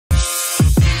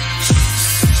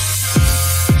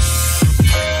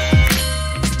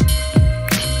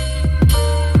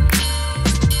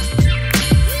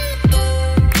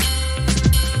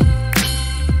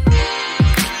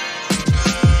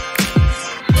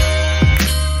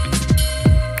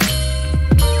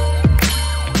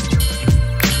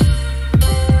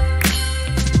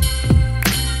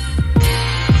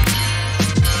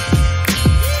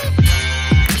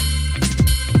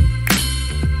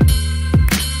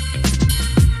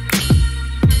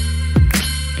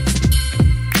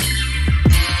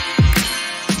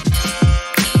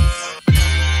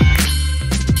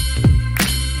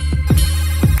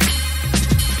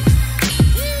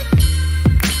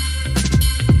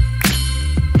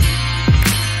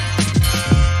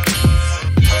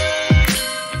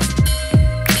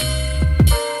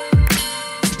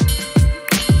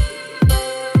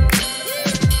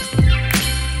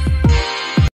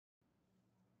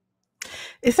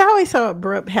always so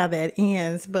abrupt how that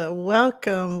ends, but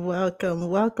welcome, welcome,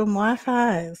 welcome,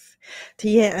 Wi-Fi's to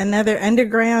yet another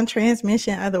underground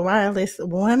transmission of the Wireless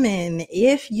Woman.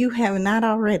 If you have not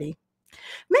already,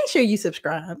 make sure you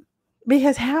subscribe.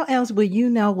 Because how else will you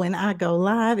know when I go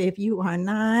live if you are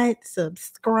not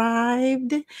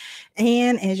subscribed?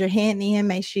 And as you're heading in,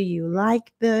 make sure you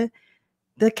like the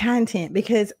content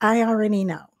because I already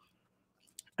know.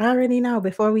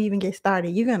 Before we even get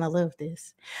started, you're going to love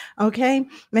this. Okay.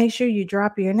 Make sure you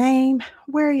drop your name,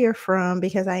 where you're from,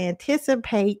 because I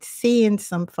anticipate seeing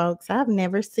some folks I've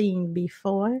never seen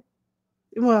before.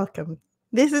 Welcome.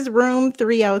 This is room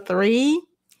 303.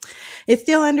 It's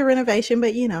still under renovation,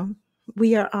 but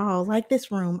we are all, like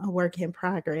this room, a work in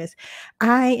progress.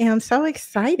 I am so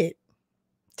excited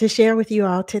to share with you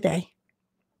all today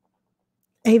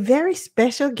a very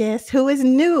special guest who is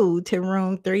new to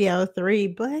room 303,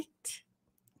 but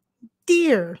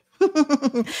dear,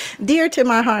 dear to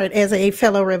my heart as a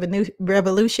fellow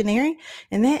revolutionary,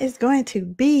 and that is going to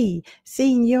be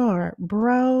Senior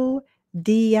Bro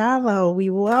Diallo.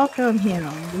 We welcome him.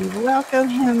 We welcome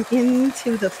him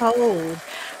into the fold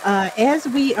as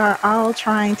we are all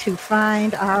trying to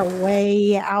find our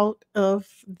way out of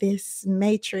this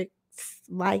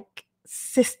matrix-like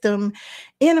system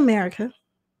in America.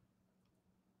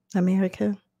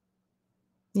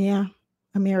 Yeah.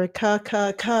 America,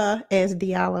 as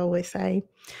Diallo would say.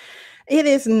 It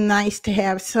is nice to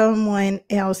have someone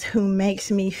else who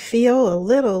makes me feel a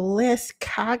little less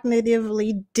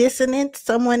cognitively dissonant.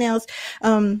 Someone else,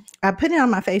 I put it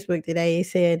on my Facebook today. It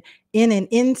said, in an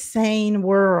insane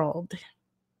world,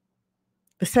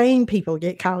 the sane people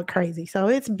get called crazy. So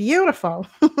it's beautiful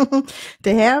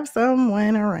to have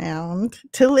someone around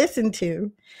to listen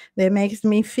to that makes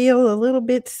me feel a little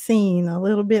bit seen, a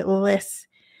little bit less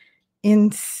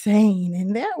insane.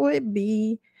 And that would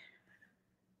be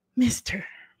Mr.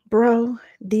 Bro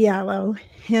Diallo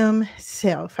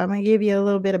himself. I'm going to give you a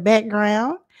little bit of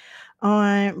background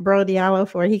on Bro Diallo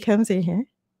before he comes in here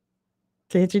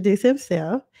to introduce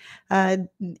himself.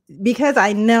 Because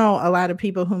I know a lot of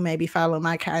people who maybe follow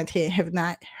my content have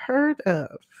not heard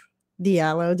of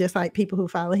Diallo, just like people who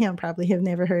follow him probably have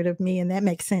never heard of me, and that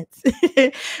makes sense.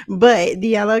 But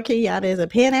Diallo Kenyatta is a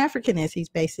Pan-Africanist. He's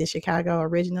based in Chicago,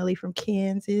 originally from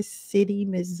Kansas City,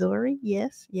 Missouri.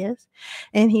 Yes.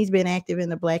 And he's been active in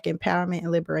the Black empowerment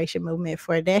and liberation movement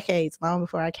for decades, long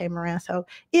before I came around. So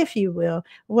if you will,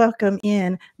 welcome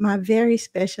in my very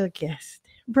special guest,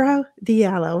 Bro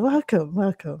Diallo.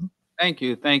 Welcome. Thank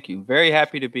you. Very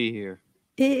happy to be here.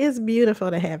 It is beautiful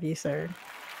to have you, sir.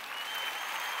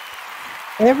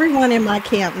 Everyone in my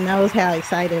camp knows how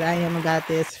excited I am about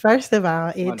this. First of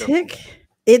all, it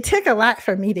took a lot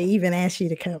for me to even ask you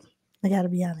to come. I got to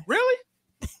be honest. Really?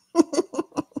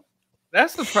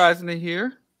 That's surprising to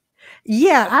hear.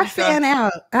 Yeah, I fan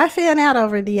out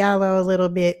over Diallo a little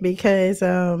bit because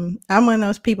I'm one of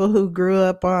those people who grew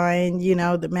up on,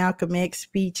 the Malcolm X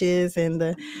speeches and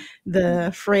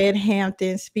the Fred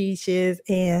Hampton speeches,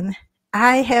 and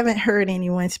I haven't heard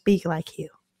anyone speak like you.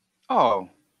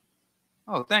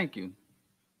 Oh, thank you.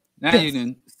 Now you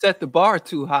didn't set the bar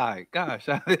too high. Gosh.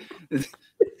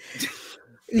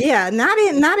 Yeah, not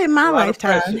in my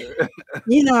lifetime.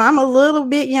 I'm a little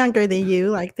bit younger than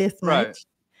you, like this much.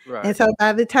 Right. And so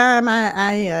by the time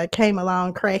I came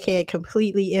along, crack had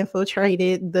completely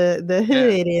infiltrated the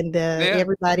hood, and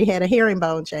everybody had a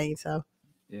herringbone chain. So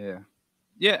yeah.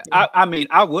 I mean,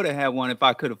 I would have had one if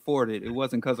I could afford it. It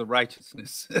wasn't because of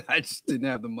righteousness. I just didn't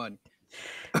have the money.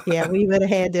 Yeah, we would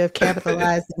have had to have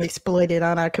capitalized and exploited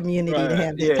on our community to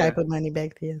have that type of money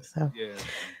back then. So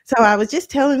I was just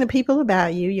telling the people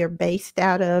about you. You're based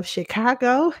out of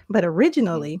Chicago, but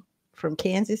originally from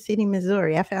Kansas City,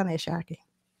 Missouri. I found that shocking.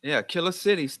 Yeah, Killer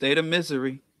City, state of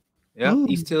misery. Yeah,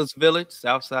 East Hills Village,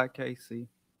 Southside KC.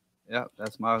 Yeah,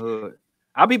 that's my hood.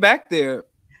 I'll be back there,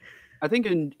 I think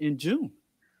in June.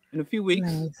 In a few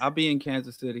weeks, nice. I'll be in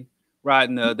Kansas City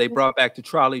riding. They brought back the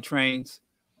trolley trains.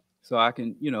 So I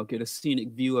can, get a scenic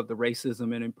view of the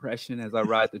racism and impression as I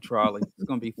ride the trolley. It's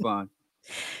going to be fun.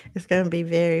 It's going to be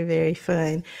very, very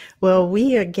fun. Well,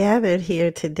 we are gathered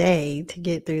here today to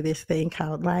get through this thing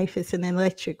called life. It's an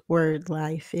electric word,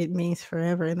 life. It means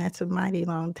forever, and that's a mighty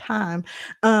long time.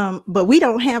 But we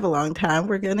don't have a long time.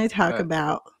 We're going to talk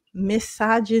about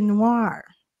misogynoir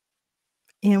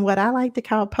in what I like to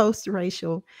call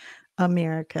post-racial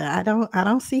America. I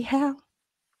don't see how.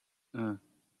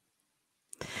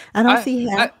 I don't see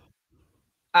how.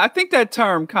 I think that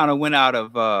term kind of went out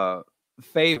of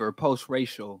favor,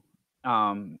 post-racial,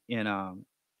 after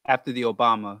the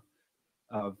Obama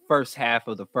first half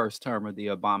of the first term of the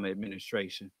Obama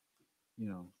administration.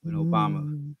 When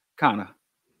Obama kind of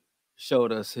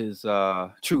showed us his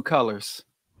true colors,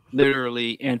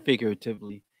 literally and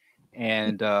figuratively.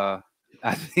 And I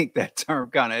think that term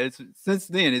kind of, since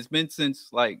then, it's been since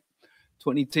like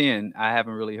 2010. I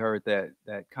haven't really heard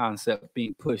that concept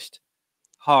being pushed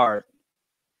hard.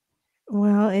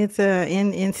 Well, it's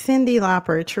in Cyndi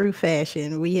Lauper true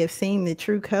fashion. We have seen the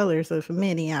true colors of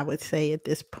many, I would say, at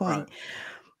this point. Right.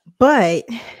 But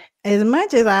as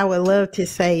much as I would love to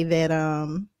say that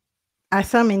I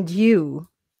summoned you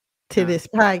to this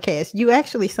podcast, you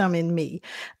actually summoned me.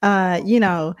 You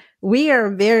know, we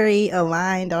are very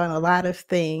aligned on a lot of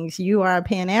things. You are a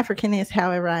Pan-Africanist,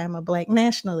 however, I am a Black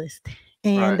nationalist.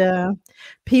 And Right.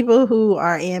 people who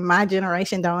are in my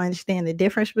generation don't understand the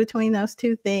difference between those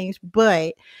two things.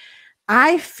 But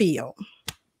I feel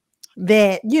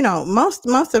that, you know, most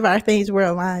of our things we're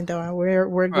aligned on. We're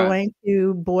Right. going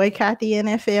to boycott the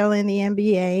NFL and the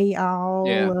NBA,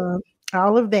 Yeah.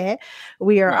 all of that.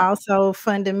 We are Right. also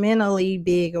fundamentally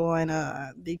big on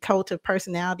the cult of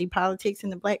personality politics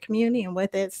in the Black community and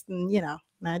what that's, you know,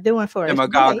 not doing for us.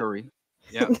 But Demagoguery.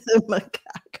 Yeah.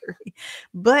 demagoguery.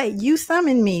 But you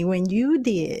summoned me when you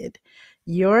did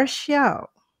your show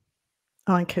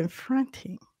on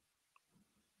confronting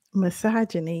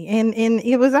misogyny, and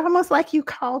it was almost like you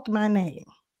called my name.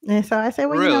 And so I said,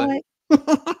 well, you know Really?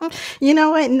 what? You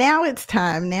know what? Now it's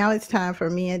time. Now it's time for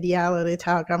me and Diallo to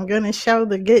talk. I'm going to show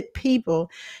the good people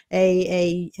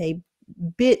a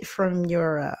bit from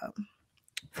your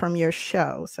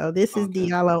show. So this is Okay.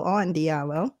 Diallo on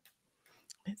Diallo.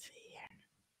 Let's see here.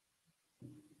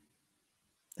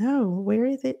 Oh, where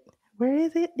is it? Where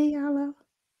is it, Diallo?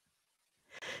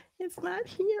 It's not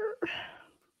here.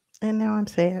 And now I'm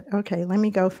sad. Okay, let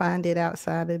me go find it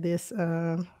outside of this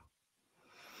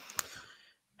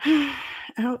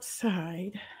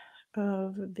outside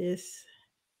of this.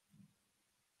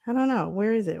 I don't know.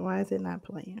 Where is it? Why is it not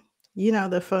playing? You know,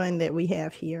 the fun that we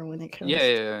have here when it Yeah, comes yeah,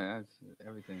 to, yeah, that's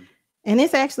everything. and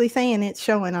it's actually saying it's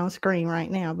showing on screen right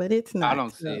now, but it's I not.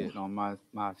 don't see So it on my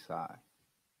side.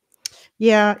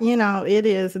 yeah, you know, it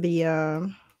is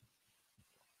the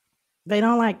they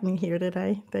don't like me here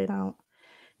today. They don't.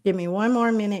 Give me one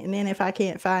more minute, and then if I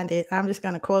can't find it, I'm just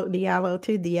gonna quote Diallo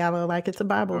to Diallo like it's a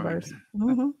Bible All right. verse.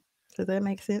 Because that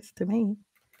makes sense to me.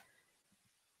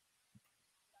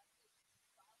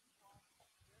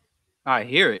 I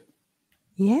hear it.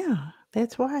 Yeah,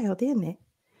 that's wild, isn't it?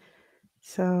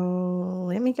 So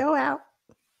let me go out,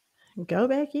 go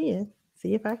back in,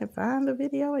 see if I can find the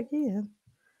video again.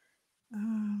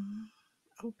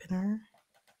 Opener,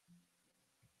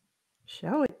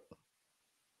 show it.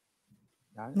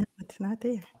 Got it. No, it's not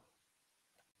there.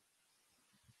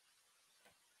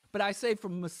 But I say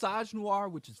from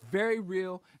misogynoir, which is very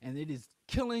real, and it is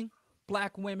killing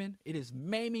Black women, it is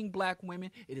maiming Black women,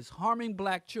 it is harming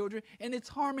Black children, and it's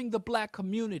harming the Black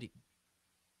community.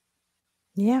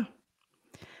 Yeah.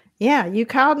 Yeah, you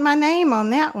called my name on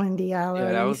that one, Diallo.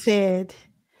 Yeah, that You was said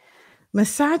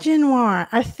misogynoir.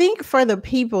 I think for the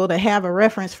people to have a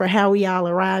reference for how we all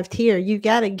arrived here, you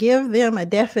got to give them a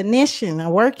definition, a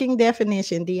working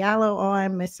definition. Diallo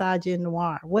on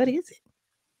misogynoir. What is it?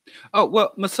 Oh,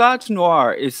 well,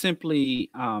 misogynoir is simply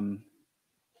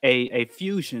a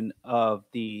fusion of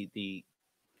the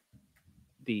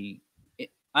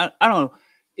I don't know.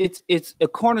 It's a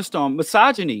cornerstone.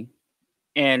 Misogyny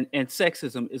and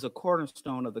sexism is a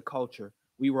cornerstone of the culture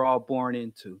we were all born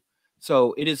into.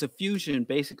 So it is a fusion,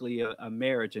 basically a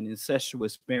marriage, an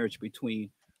incestuous marriage between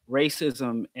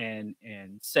racism and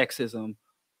sexism,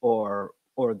 or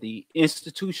the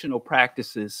institutional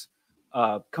practices,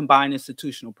 combined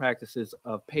institutional practices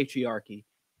of patriarchy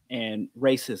and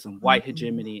racism, white Mhm.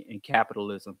 hegemony, and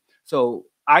capitalism. So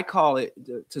I call it,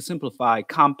 to simplify,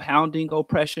 compounding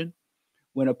oppression.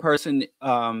 When a person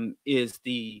is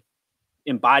the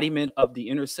embodiment of the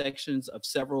intersections of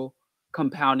several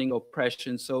compounding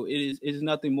oppressions. So it is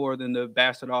nothing more than the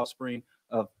bastard offspring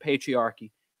of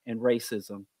patriarchy and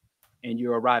racism, and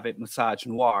you arrive at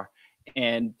misogynoir.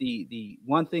 And the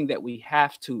one thing that we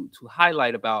have to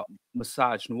highlight about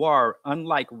misogynoir,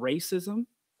 unlike racism,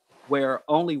 where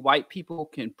only white people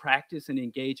can practice and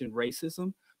engage in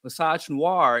racism,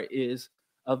 misogynoir is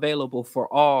available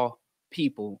for all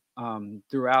people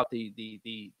throughout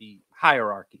the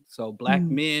hierarchy. So Black Mm.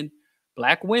 men,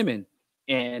 Black women,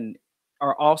 and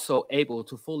are also able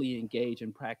to fully engage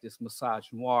and practice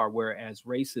misogynoir, whereas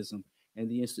racism and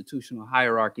the institutional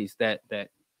hierarchies that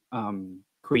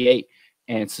create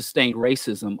and sustain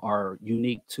racism are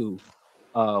unique to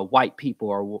white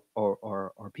people,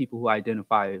 or people who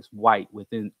identify as white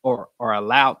within, or are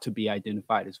allowed to be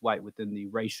identified as white within the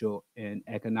racial and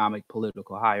economic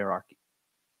political hierarchy.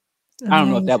 I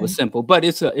don't know if that was Amazing. simple, but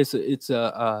it's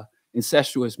a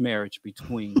incestuous marriage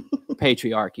between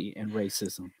patriarchy and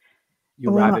racism. You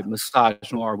arrive Well, at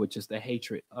misogynoir, which is the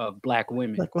hatred of black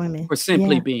women black women, for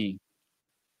simply yeah, being,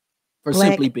 for black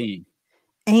simply being.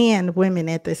 and women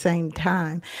at the same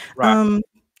time. Right, Um,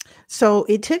 so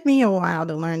it took me a while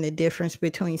to learn the difference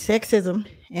between sexism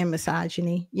and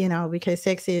misogyny, because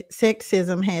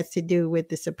sexism has to do with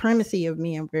the supremacy of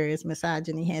men, whereas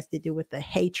misogyny has to do with the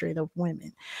hatred of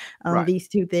women. right. These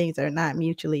two things are not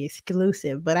mutually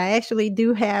exclusive, but I actually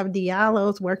do have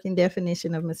Diallo's working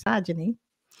definition of misogyny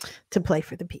to play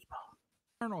for the people.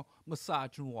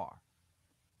 Misogynoir.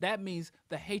 That means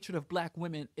the hatred of black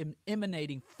women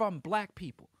emanating from black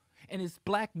people. And it's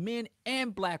black men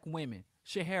and black women.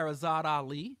 Scheherazade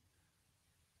Ali.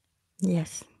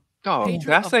 Yes. Oh, Hatred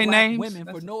that's of their black names? women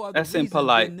for no other That's reason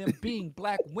impolite. than them being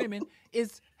black women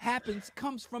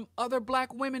comes from other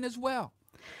black women as well.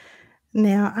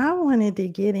 Now, I wanted to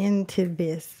get into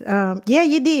this. Yeah,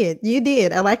 you did. You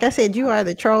did. Like I said, you are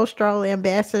the Troll Stroll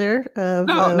ambassador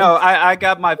No, I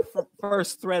got my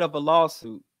first threat of a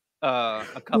lawsuit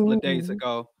a couple of days ooh,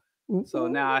 ago. So ooh,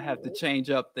 now I have to change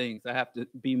up things. I have to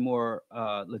be more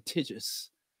litigious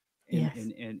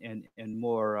and yes,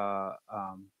 more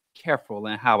careful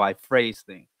in how I phrase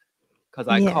things. Because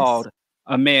I yes. called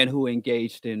a man who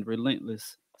engaged in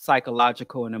relentless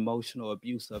psychological and emotional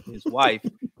abuse of his wife,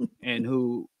 and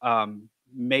who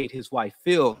made his wife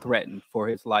feel threatened for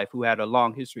his life, who had a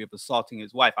long history of assaulting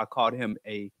his wife. I called him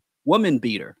a woman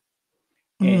beater,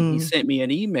 and he Mm, sent me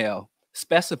an email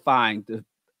specifying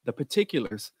the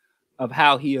particulars of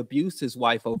how he abused his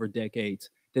wife over decades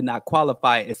did not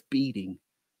qualify as beating.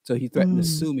 So he threatened to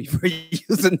mm. sue me for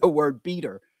using the word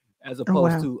beater as Oh,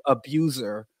 opposed wow. to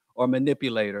abuser or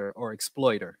manipulator or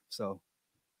exploiter. So,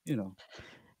 you know,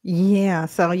 Yeah.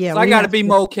 So, yeah, so I we got to have be to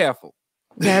more careful.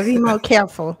 gotta be more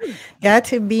careful. Got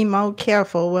to be more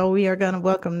careful. Well, we are going to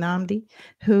welcome Namdi,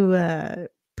 who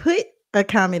put a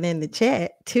comment in the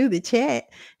chat to the chat.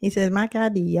 He says, "My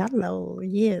God, Diallo,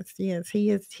 yes, yes,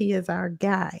 he is our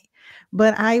guy."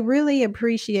 But I really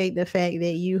appreciate the fact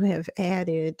that you have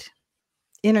added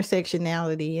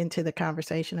intersectionality into the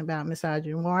conversation about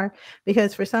misogynoir,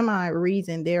 because for some odd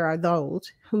reason there are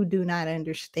those who do not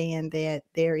understand that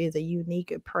there is a unique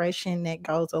oppression that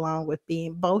goes along with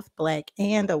being both black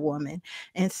and a woman.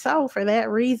 And so for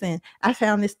that reason I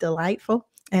found this delightful,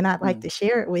 and I'd like Mm. to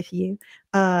share it with you.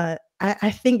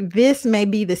 I think this may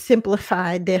be the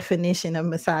simplified definition of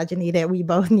misogyny that we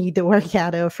both need to work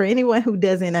out of for anyone who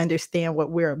doesn't understand what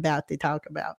we're about to talk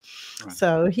about. Right.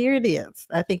 So here it is.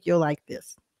 I think you'll like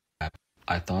this.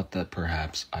 I thought that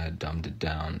perhaps I had dumbed it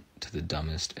down to the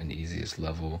dumbest and easiest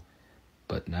level,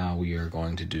 but now we are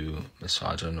going to do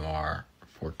misogynoir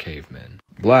for cavemen.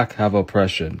 Black have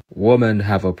oppression. Women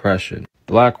have oppression.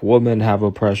 Black women have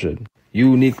oppression.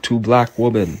 Unique to black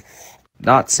women.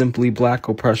 Not simply black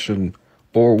oppression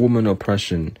or woman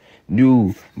oppression.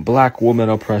 New black woman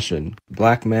oppression.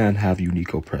 Black man have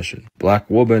unique oppression. Black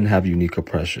woman have unique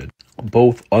oppression.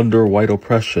 Both under white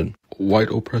oppression. White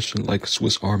oppression like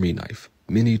Swiss Army knife.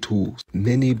 Many tools.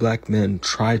 Many black men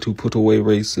try to put away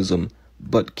racism,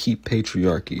 but keep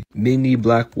patriarchy. Many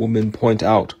black women point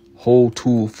out, whole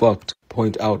tool fucked.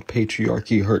 Point out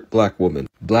patriarchy hurt black woman.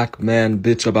 Black man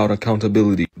bitch about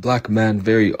accountability. Black man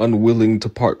very unwilling to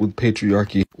part with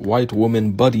patriarchy. White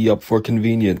woman buddy up for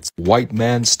convenience. White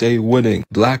man stay winning.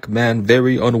 Black man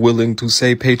very unwilling to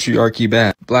say patriarchy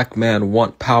bad. Black man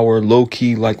want power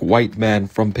low-key like white man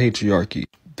from patriarchy.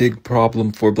 Big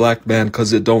problem for black man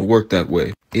cause it don't work that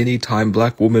way. Anytime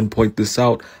black woman point this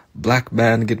out, black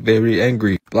man get very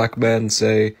angry. Black man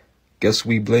say, guess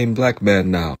we blame black man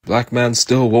now. Black man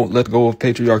still won't let go of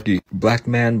patriarchy. Black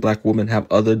man, black woman have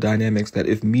other dynamics that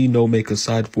if me no make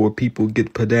aside for people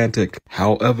get pedantic.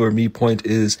 However, me point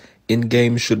is, in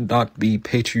game should not be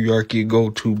patriarchy go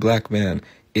to black man.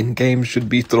 In game should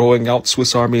be throwing out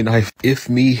Swiss Army knife. If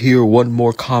me hear one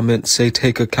more comment say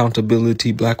take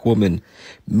accountability black woman,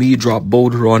 me drop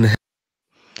boulder on head.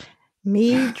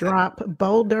 Me drop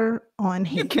boulder on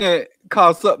You head. can't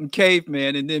call something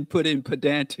caveman and then put in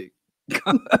pedantic.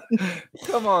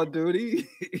 Come on, dude.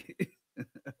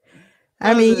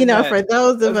 I mean, That, for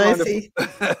those of us,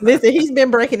 listen, he's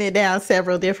been breaking it down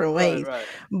several different ways. Right.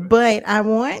 But I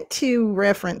want to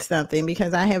reference something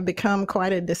because I have become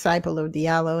quite a disciple of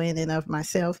Diallo in and of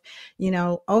myself.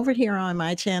 Over here on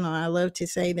my channel, I love to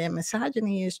say that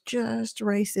misogyny is just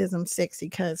racism's sexy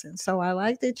cousin. So I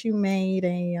like that you made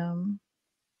a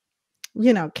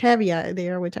caveat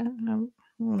there, which I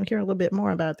want to hear a little bit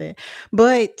more about that.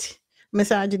 But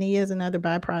misogyny is another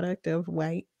byproduct of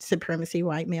white supremacy,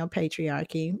 white male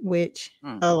patriarchy, which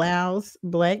allows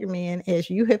black men, as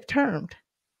you have termed,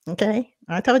 okay,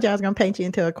 I told you I was going to paint you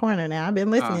into a corner now. I've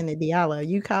been listening to Diallo.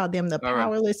 You called them the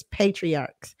powerless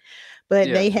patriarchs, but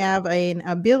they have an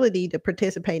ability to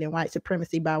participate in white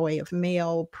supremacy by way of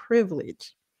male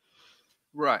privilege.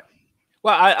 Right.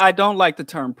 Well, I don't like the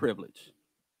term privilege.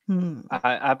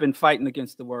 I've been fighting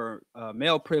against the word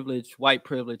male privilege, white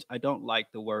privilege. I don't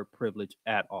like the word privilege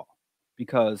at all,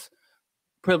 because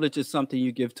privilege is something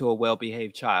you give to a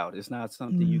well-behaved child. It's not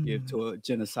something you give to a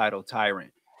genocidal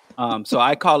tyrant. So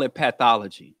I call it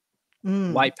pathology.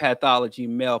 White pathology,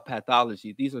 male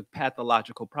pathology. These are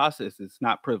pathological processes,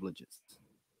 not privileges.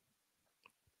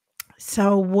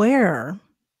 So where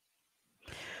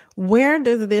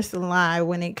does this lie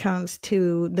when it comes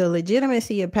to the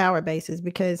legitimacy of power bases?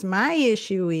 Because my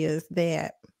issue is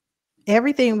that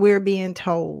everything we're being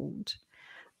told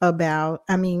about,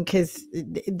 I mean, because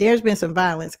there's been some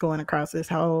violence going across this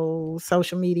whole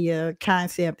social media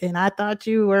concept, and I thought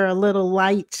you were a little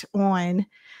light on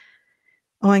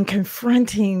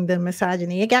confronting the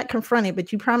misogyny. It got confronted,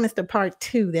 but you promised a part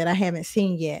 2 that I haven't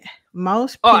seen yet.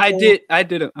 Most people, I did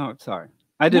sorry.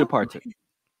 I did a part 2.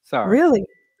 Sorry. Really?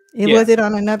 Was it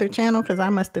on another channel? Because I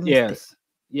must have missed it.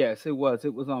 Yes, it was.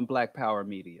 It was on Black Power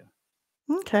Media.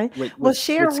 Okay.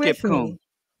 Share with me.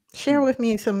 Share with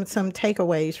me some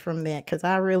takeaways from that, because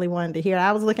I really wanted to hear.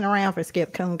 I was looking around for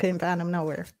Skip Coon, couldn't find him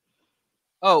nowhere.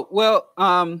 Oh, well,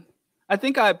 I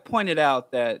think I pointed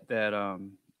out that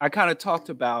I kind of talked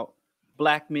about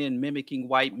Black men mimicking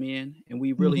white men, and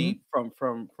we really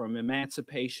from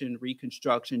emancipation,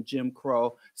 Reconstruction, Jim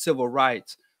Crow, civil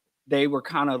rights, they were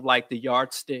kind of like the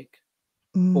yardstick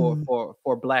for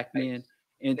Black men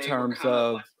in terms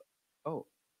of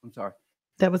I'm sorry.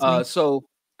 That was me. So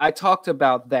I talked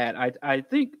about that. I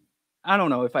think, I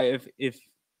don't know if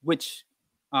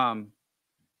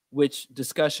which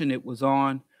discussion it was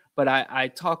on, but I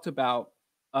talked about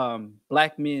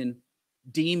Black men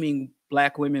deeming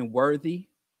Black women worthy.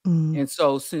 And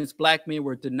so since Black men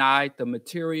were denied the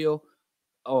material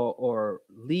or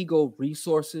legal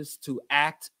resources to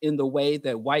act in the way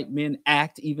that white men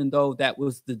act, even though that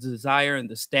was the desire and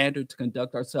the standard to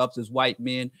conduct ourselves as white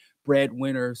men,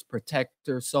 breadwinners,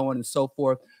 protectors, so on and so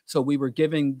forth. So we were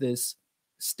giving this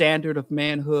standard of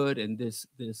manhood and this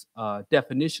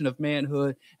definition of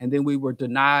manhood, and then we were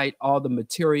denied all the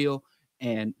material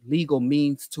and legal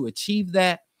means to achieve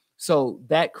that. So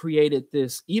that created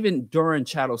this, even during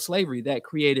chattel slavery, that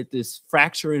created this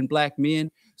fracture in Black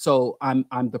men. So I'm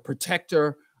the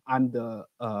protector, I'm the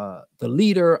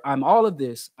leader, I'm all of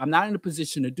this. I'm not in a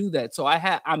position to do that. So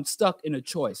I'm stuck in a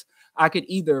choice. I could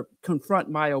either confront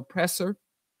my oppressor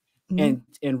and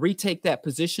retake that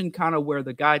position, kind of where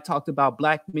the guy talked about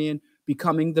Black men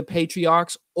becoming the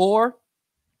patriarchs, or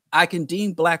I can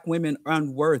deem Black women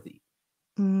unworthy,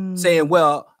 saying,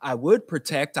 well, I would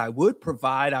protect, I would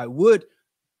provide, I would,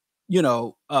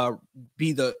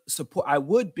 be the support, I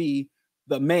would be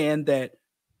the man that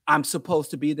I'm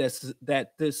supposed to be,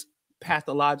 that this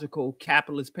pathological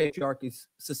capitalist patriarchy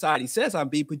society says I'm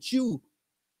be, but you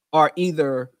are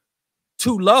either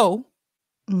too low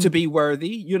to be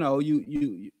worthy,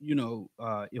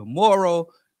 immoral,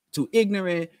 too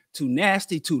ignorant, too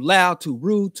nasty, too loud, too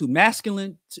rude, too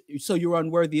masculine, so you're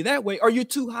unworthy that way, or you're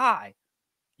too high.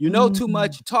 You know too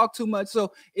much, you talk too much.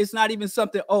 So it's not even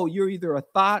something, you're either a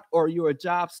thought or you're a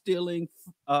job stealing,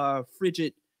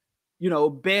 frigid,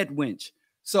 bed wench.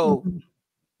 So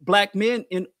Black men,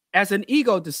 as an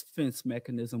ego defense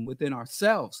mechanism within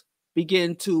ourselves,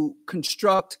 begin to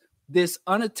construct this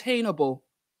unattainable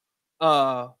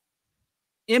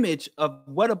image of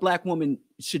what a Black woman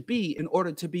should be in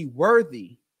order to be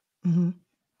worthy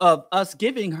of us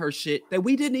giving her shit that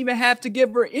we didn't even have to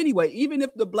give her anyway. Even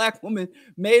if the Black woman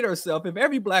made herself, if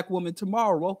every Black woman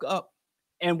tomorrow woke up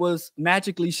and was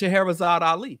magically Scheherazade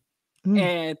Ali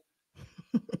and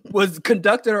was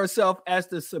conducted herself as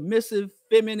the submissive,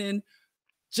 feminine,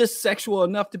 just sexual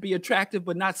enough to be attractive,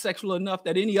 but not sexual enough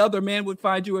that any other man would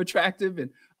find you attractive,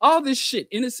 and all this shit,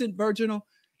 innocent, virginal,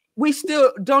 we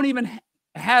still don't even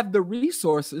have the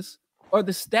resources or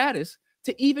the status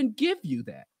to even give you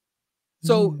that.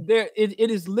 So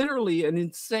it is literally an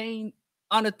insane,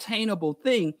 unattainable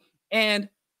thing. And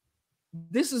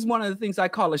this is one of the things I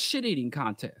call a shit-eating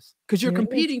contest, because you're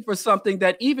competing for something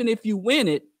that even if you win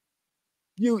it,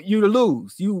 you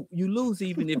lose. You lose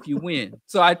even if you win.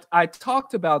 So I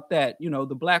talked about that,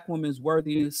 the Black woman's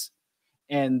worthiness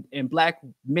and Black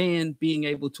men being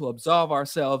able to absolve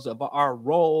ourselves of our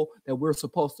role that we're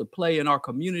supposed to play in our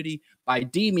community by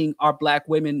deeming our Black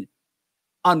women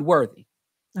unworthy.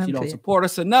 She don't support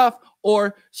us enough,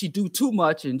 or she do too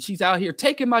much and she's out here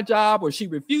taking my job, or she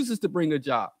refuses to bring a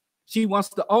job. She wants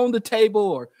to own the table,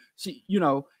 or she,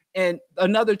 And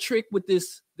another trick with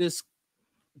this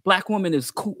black woman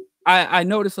is cool. I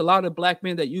notice a lot of black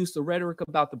men that use the rhetoric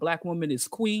about the black woman is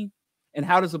queen. And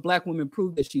how does a black woman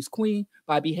prove that she's queen?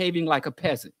 By behaving like a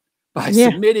peasant, by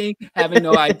submitting, having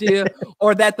no idea,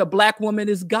 or that the black woman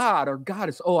is God or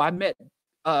goddess. Oh, I met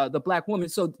the black woman.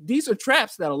 So these are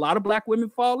traps that a lot of black women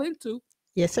fall into.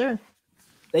 Yes, sir.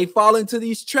 They fall into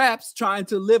these traps trying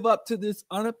to live up to this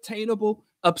unobtainable,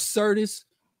 absurdist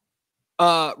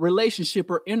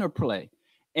relationship or interplay.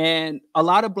 And a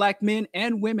lot of black men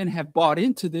and women have bought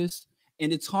into this,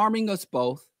 and it's harming us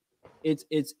both.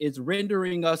 It's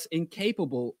rendering us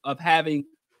incapable of having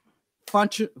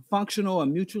functional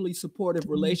and mutually supportive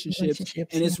relationships,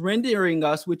 and it's rendering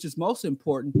us, which is most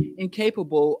important,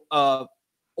 incapable of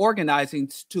organizing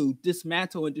to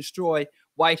dismantle and destroy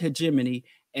white hegemony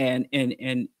and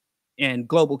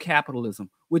global capitalism,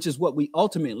 which is what we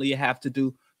ultimately have to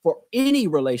do for any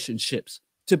relationships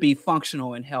to be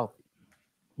functional and healthy.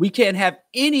 We can't have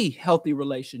any healthy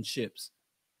relationships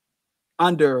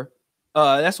under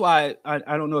that's why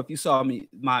I don't know if you saw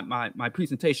my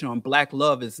presentation on Black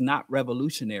love is not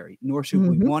revolutionary, nor should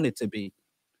we want it to be.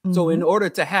 So in order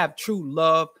to have true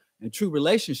love and true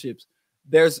relationships,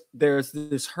 there's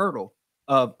this hurdle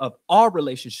of all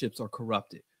relationships are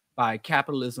corrupted by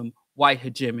capitalism, white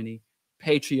hegemony,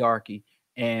 patriarchy,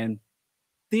 and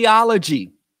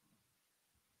theology.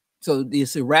 So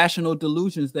these irrational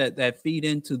delusions that feed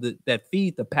into that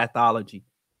feed the pathology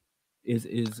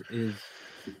is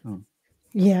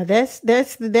yeah,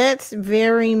 that's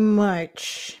very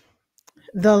much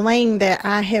the lane that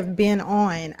I have been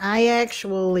on. I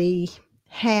actually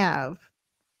have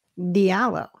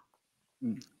Diallo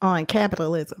on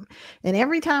capitalism, and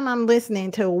every time I'm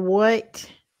listening to what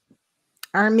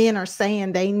our men are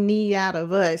saying they need out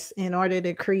of us in order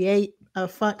to create a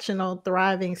functional,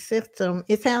 thriving system,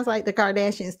 it sounds like the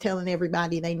Kardashians telling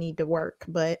everybody they need to work.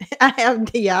 But I have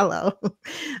Diallo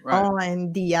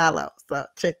on Diallo. So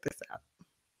check this out.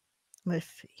 Let's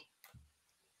see.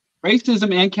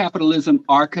 Racism and capitalism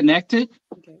are connected.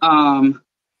 And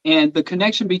the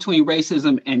connection between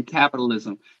racism and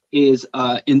capitalism is,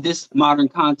 in this modern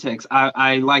context,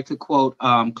 I like to quote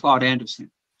Claude Anderson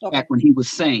back when he was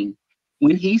saying,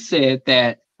 when he said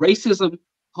that racism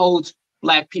holds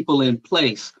Black people in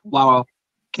place while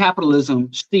capitalism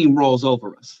steamrolls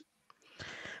over us.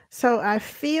 So I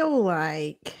feel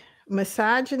like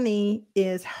misogyny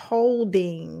is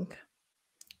holding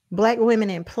Black women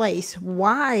in place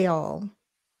while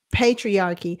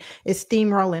patriarchy is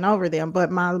steamrolling over them.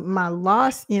 But my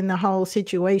loss in the whole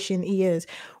situation is,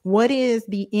 what is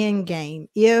the end game?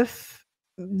 If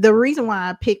the reason why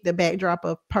I picked the backdrop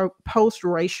of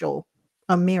post-racial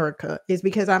America is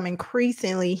because I'm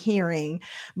increasingly hearing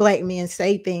Black men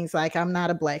say things like, I'm not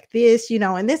a Black this,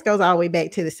 and this goes all the way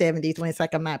back to the 70s when it's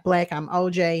like, I'm not Black, I'm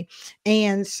OJ.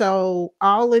 And so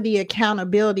all of the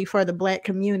accountability for the Black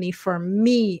community, for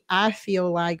me, I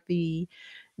feel like the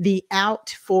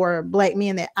out for Black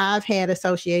men that I've had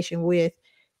association with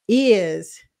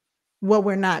is, well,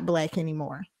 we're not Black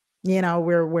anymore.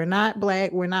 We're not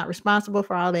Black. We're not responsible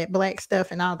for all that Black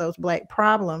stuff and all those Black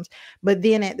problems. But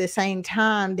then at the same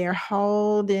time, they're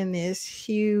holding this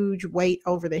huge weight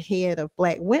over the head of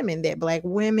Black women, that Black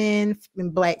women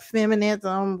and Black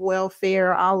feminism,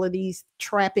 welfare, all of these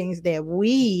trappings that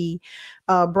we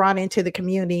brought into the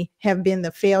community have been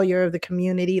the failure of the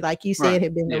community, like you said,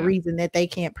 have been the reason that they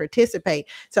can't participate.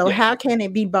 So how can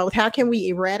it be both? How can we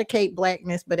eradicate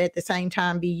Blackness, but at the same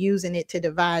time be using it to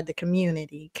divide the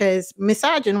community? Because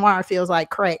Misogynoir feels like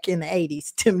crack in the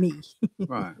 80s to me.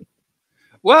 Right.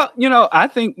 Well, I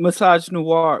think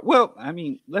Misogynoir. Well, I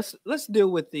mean, let's deal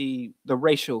with the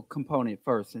racial component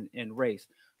first and race.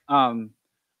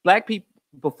 Black people,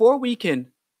 before we can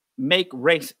make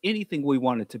race anything we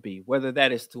want it to be, whether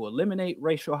that is to eliminate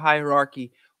racial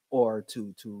hierarchy or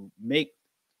to make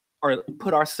or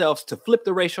put ourselves to flip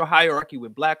the racial hierarchy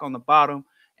with Black on the bottom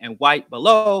and white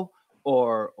below,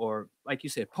 or like you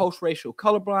said, post-racial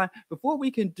colorblind. Before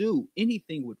we can do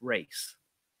anything with race,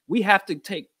 we have to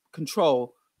take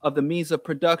control of the means of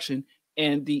production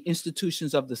and the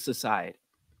institutions of the society.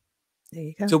 There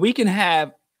you go. So we can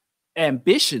have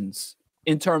ambitions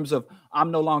in terms of,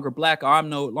 I'm no longer Black or I'm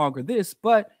no longer this,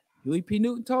 but Huey P.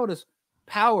 Newton told us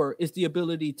power is the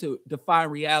ability to define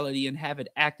reality and have it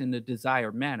act in the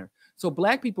desired manner. So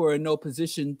Black people are in no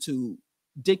position to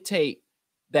dictate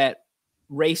that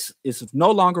race is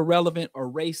no longer relevant or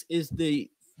race is the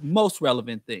most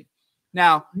relevant thing.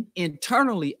 Now,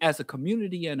 internally, as a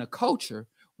community and a culture,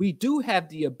 we do have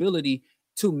the ability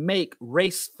to make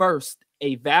race first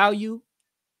a value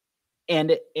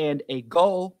and a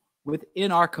goal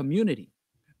within our community.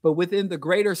 But within the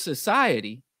greater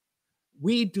society,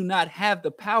 we do not have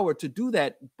the power to do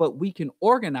that, but we can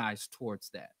organize towards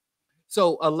that.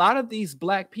 So a lot of these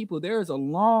Black people, there is a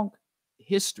long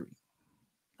history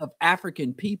of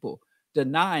African people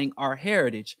denying our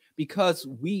heritage because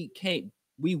we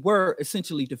were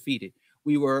essentially defeated.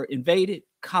 We were invaded,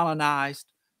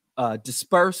 colonized,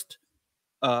 dispersed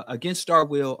against our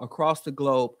will across the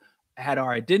globe, had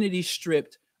our identity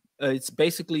stripped. It's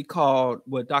basically called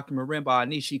what Dr. Marimba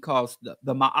Anishi calls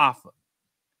the Ma'afa.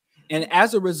 And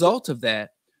as a result of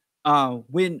that,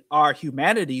 when our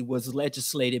humanity was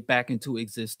legislated back into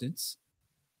existence,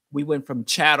 we went from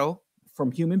chattel,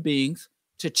 from human beings,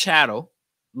 to chattel,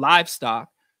 livestock,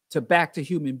 to back to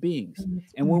human beings.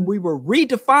 And when we were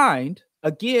redefined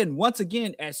once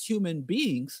again, as human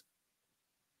beings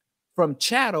from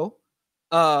chattel,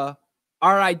 our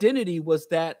identity was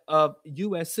that of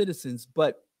U.S. citizens,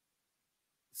 but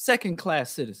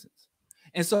second-class citizens.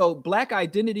 And so Black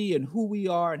identity and who we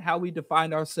are and how we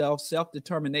define ourselves,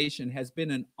 self-determination, has been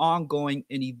an ongoing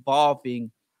and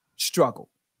evolving struggle.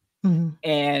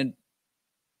 And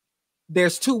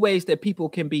there's two ways that people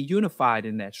can be unified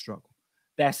in that struggle.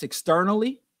 That's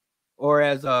externally, or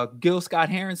as Gil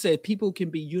Scott-Heron said, people can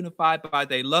be unified by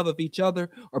their love of each other,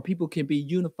 or people can be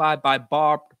unified by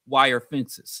barbed wire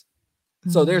fences.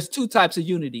 So there's two types of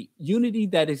unity. Unity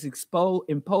that is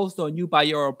imposed on you by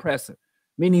your oppressor,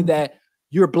 meaning that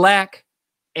you're Black,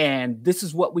 and this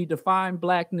is what we define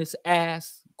Blackness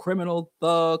as: criminal,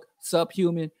 thug,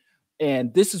 subhuman.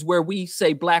 And this is where we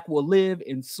say Black will live,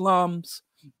 in slums.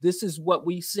 This is what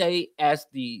we say as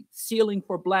the ceiling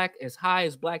for Black, as high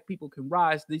as Black people can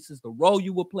rise. This is the role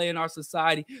you will play in our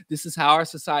society. This is how our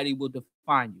society will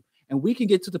define you. And we can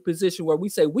get to the position where we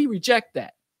say we reject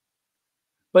that.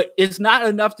 But it's not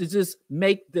enough to just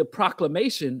make the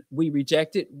proclamation we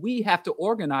reject it. We have to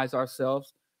organize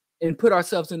ourselves and put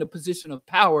ourselves in a position of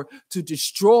power to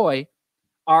destroy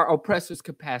our oppressor's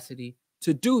capacity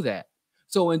to do that.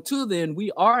 So until then, we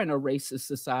are in a racist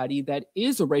society that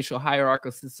is a racial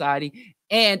hierarchical society,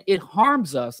 and it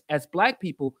harms us as Black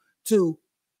people to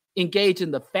engage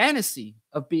in the fantasy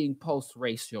of being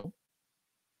post-racial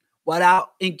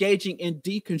without engaging in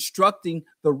deconstructing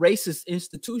the racist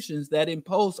institutions that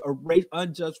impose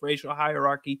unjust racial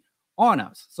hierarchy on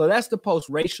us. So that's the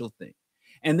post-racial thing.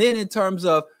 And then in terms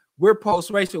of we're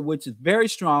post-racial, which is very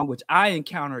strong, which I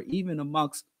encounter even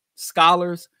amongst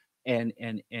scholars and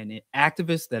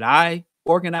activists that I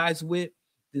organize with,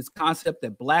 this concept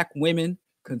that Black women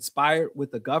conspired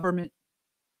with the government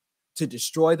to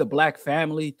destroy the Black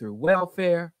family through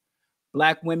welfare.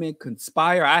 Black women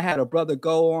conspire. I had a brother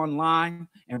go online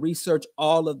and research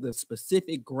all of the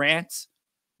specific grants,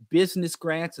 business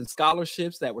grants and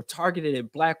scholarships that were targeted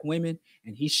at Black women.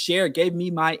 And he gave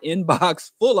me my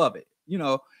inbox full of it,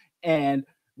 and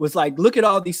was like, look at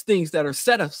all these things that are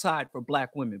set aside for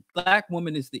Black women. Black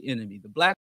woman is the enemy. The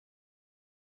Black.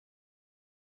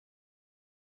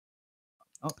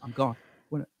 Oh, I'm gone.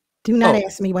 Do not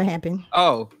ask me what happened.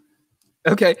 Oh,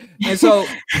 okay. And so.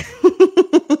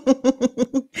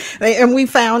 And we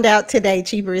found out today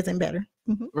cheaper isn't better.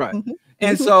 Right.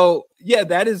 And so, yeah,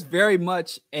 that is very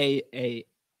much I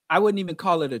wouldn't even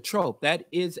call it a trope. That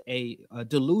is a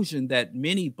delusion that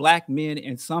many Black men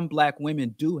and some Black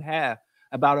women do have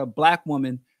about a Black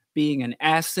woman being an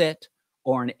asset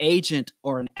or an agent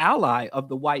or an ally of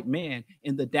the white man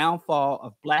in the downfall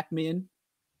of Black men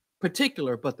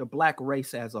particular, but the Black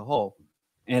race as a whole.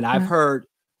 And I've heard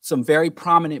some very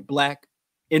prominent Black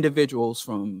individuals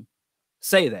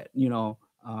say that,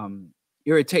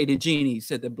 Irritated Jeannie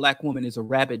said the Black woman is a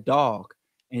rabid dog,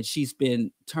 and she's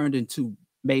been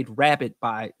made rabid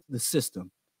by the system.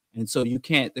 And so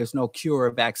there's no cure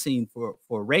or vaccine for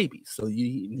rabies. So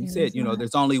he said,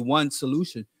 there's only one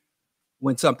solution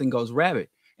when something goes rabid.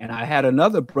 And I had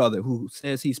another brother who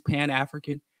says he's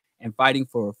Pan-African and fighting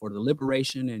for the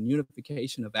liberation and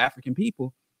unification of African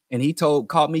people. And he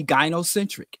called me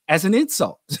gynocentric as an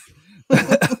insult.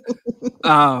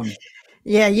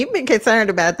 Yeah, you've been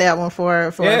concerned about that one for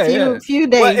a few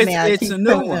days now. It's a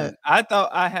new one. I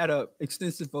thought I had an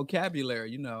extensive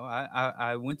vocabulary.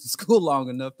 I went to school long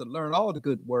enough to learn all the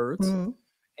good words.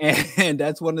 And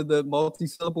that's one of the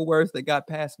multi-syllable words that got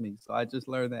past me. So I just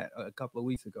learned that a couple of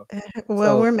weeks ago.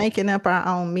 Well, we're making up our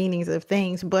own meanings of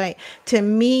things. But to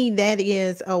me, that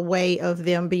is a way of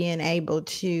them being able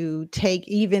to take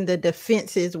even the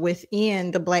defenses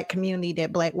within the Black community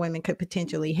that Black women could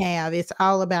potentially have. It's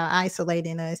all about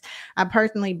isolating us. I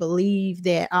personally believe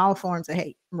that all forms of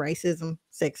hate, racism,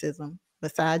 sexism,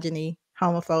 misogyny,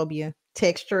 homophobia,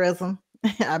 texturism,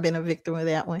 I've been a victim of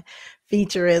that one.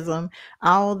 Featureism,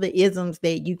 all the isms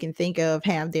that you can think of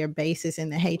have their basis in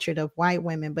the hatred of white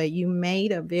women. But you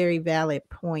made a very valid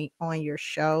point on your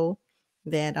show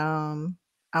that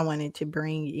I wanted to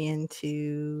bring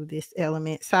into this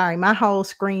element. Sorry, my whole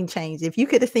screen changed. If you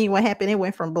could have seen what happened, it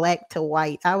went from black to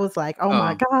white. I was like, oh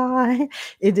my God,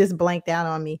 it just blanked out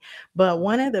on me. But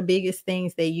one of the biggest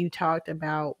things that you talked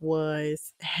about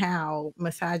was how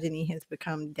misogyny has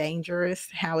become dangerous,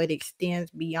 how it extends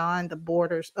beyond the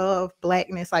borders of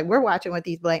blackness. Like, we're watching what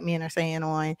these black men are saying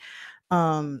on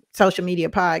social media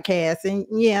podcasts, and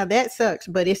yeah, that sucks,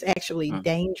 but it's actually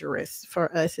dangerous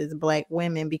for us as black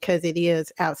women because it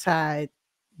is outside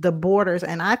the borders.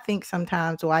 And I think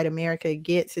sometimes white America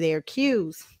gets their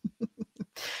cues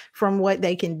from what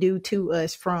they can do to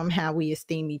us from how we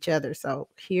esteem each other. So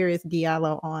here is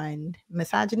Diallo on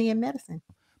misogyny in medicine.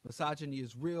 Misogyny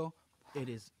is real. It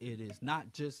is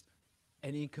not just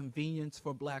an inconvenience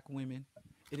for black women.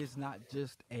 It is not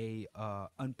just a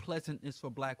unpleasantness for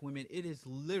black women. It is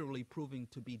literally proving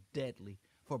to be deadly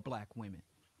for black women.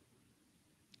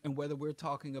 And whether we're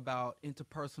talking about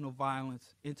interpersonal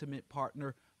violence, intimate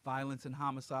partner violence and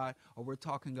homicide, or we're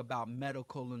talking about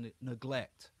medical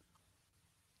neglect,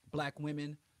 black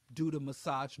women, due to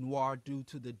misogynoir, due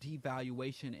to the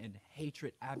devaluation and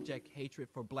hatred, abject hatred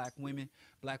for black women,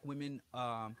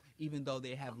 even though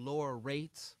they have lower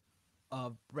rates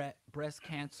of breast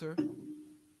cancer,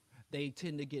 they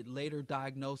tend to get later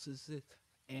diagnoses,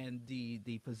 and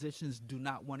the physicians do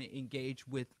not want to engage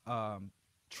with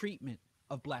treatment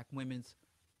of black women's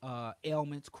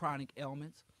ailments, chronic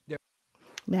ailments.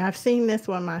 Now, I've seen this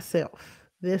one myself.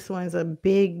 This one's a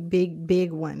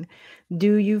big one.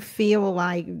 Do you feel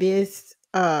like this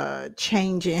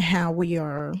change in how we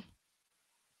are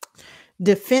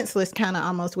defenseless, kind of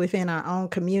almost within our own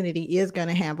community, is going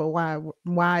to have a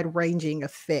wide-ranging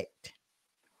effect?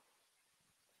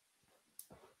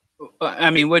 I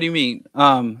mean, what do you mean?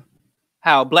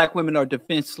 How black women are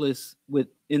defenseless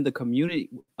within the community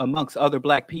amongst other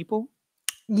black people?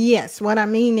 Yes, what I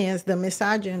mean is the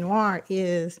misogynoir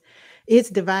it's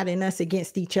dividing us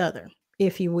against each other,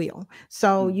 if you will.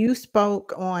 So you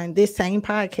spoke on this same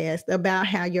podcast about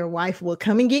how your wife will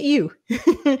come and get you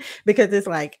because it's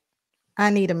like, I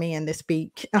need a man to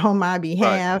speak on my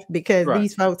behalf because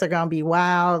these folks are going to be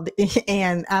wild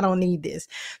and I don't need this.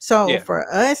 So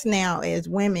for us now as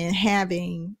women,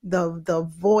 having the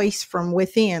voice from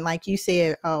within, like you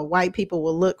said, white people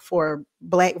will look for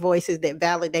black voices that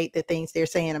validate the things they're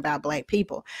saying about black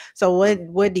people. So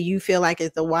what do you feel like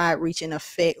is the wide reaching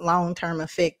effect, long-term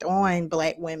effect on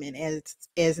black women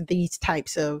as these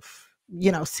types of,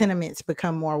 sentiments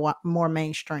become more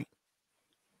mainstream?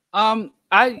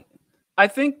 I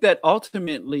think that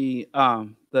ultimately,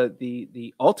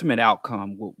 the ultimate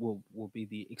outcome will be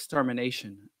the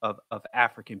extermination of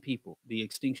African people, the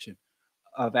extinction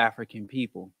of African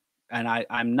people. And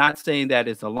I'm not saying that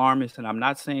it's alarmist, and I'm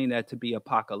not saying that to be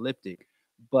apocalyptic,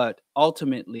 but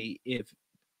ultimately, if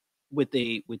with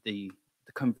the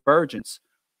convergence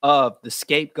of the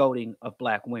scapegoating of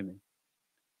black women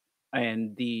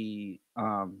and the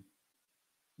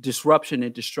disruption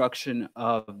and destruction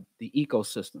of the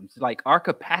ecosystems, like our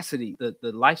capacity, the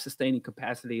life-sustaining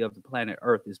capacity of the planet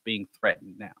Earth is being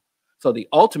threatened now. So the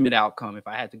ultimate outcome, if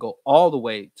I had to go all the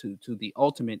way to the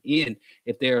ultimate end,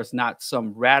 if there's not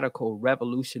some radical,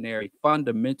 revolutionary,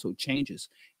 fundamental changes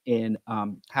in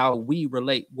how we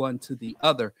relate one to the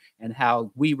other and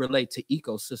how we relate to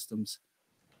ecosystems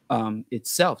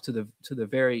itself, to the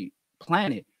very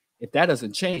planet, if that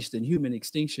doesn't change, then human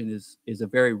extinction is a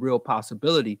very real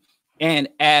possibility. And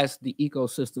as the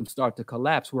ecosystems start to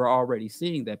collapse, we're already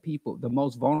seeing that the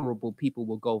most vulnerable people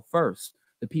will go first.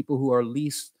 The people who are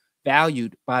least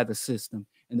valued by the system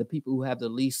and the people who have the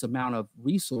least amount of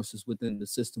resources within the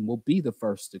system will be the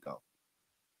first to go.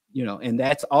 And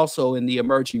that's also in the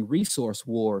emerging resource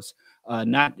wars.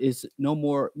 It's no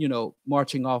more,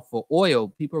 marching off for oil.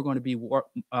 People are going to be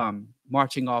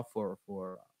marching off for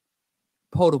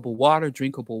potable water,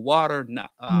 drinkable water,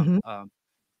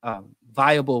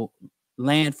 viable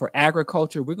land for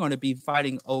agriculture. We're going to be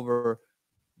fighting over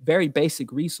very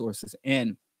basic resources.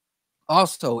 And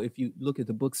also, if you look at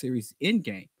the book series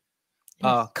Endgame,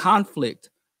 conflict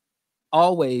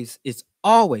is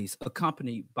always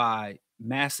accompanied by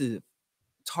massive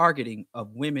targeting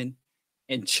of women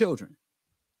and children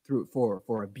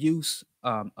for abuse,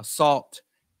 assault,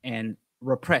 and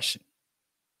repression.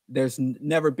 There's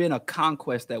never been a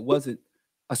conquest that wasn't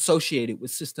associated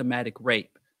with systematic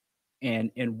rape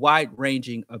and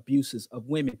wide-ranging abuses of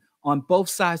women on both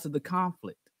sides of the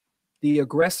conflict, the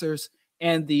aggressors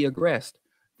and the aggressed,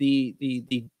 the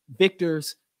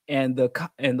victors and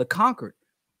the conquered.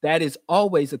 That is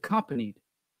always accompanied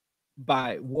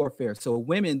by warfare. So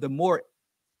women, the more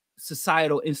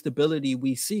societal instability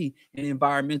we see and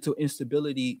environmental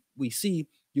instability we see,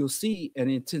 you'll see an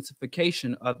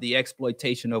intensification of the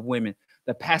exploitation of women,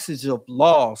 the passage of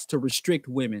laws to restrict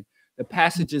women, the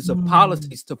passages of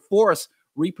policies to force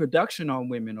reproduction on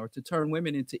women or to turn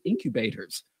women into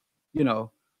incubators,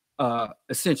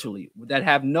 essentially, that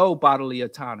have no bodily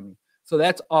autonomy. So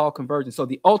that's all convergent. So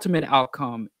the ultimate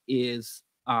outcome is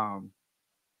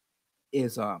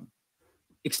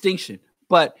extinction.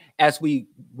 But as we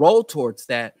roll towards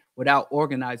that without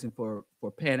organizing for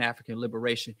Pan-African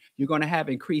liberation, you're going to have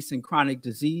increasing chronic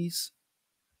disease,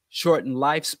 shortened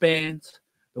lifespans.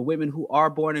 The women who are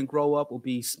born and grow up will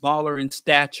be smaller in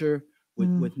stature,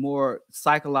 with more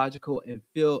psychological and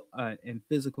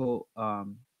physical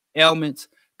ailments,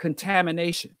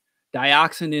 contamination,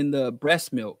 dioxin in the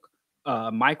breast milk,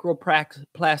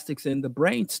 microplastics in the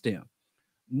brainstem,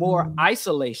 more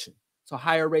isolation. So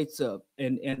higher rates of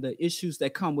and the issues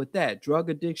that come with that: drug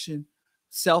addiction,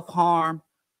 self-harm,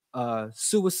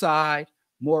 suicide,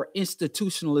 more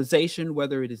institutionalization,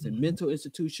 whether it is in mental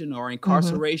institution or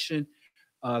incarceration,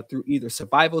 through either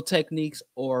survival techniques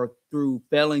or through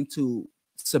failing to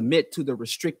submit to the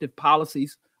restrictive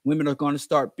policies. Women are going to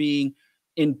start being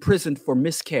imprisoned for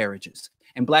miscarriages,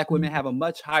 and Black women have a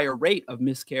much higher rate of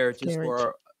miscarriages.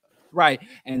 Right.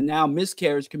 And now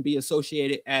miscarriage can be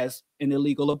associated as an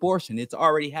illegal abortion. It's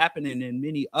already happening in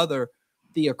many other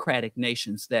theocratic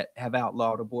nations that have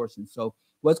outlawed abortion. So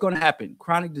what's going to happen?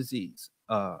 Chronic disease,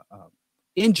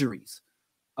 injuries,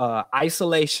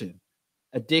 isolation,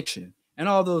 addiction, and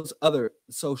all those other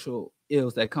social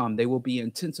ills that come. They will be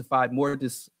intensified, more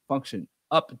dysfunction,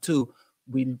 up to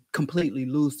we completely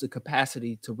lose the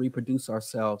capacity to reproduce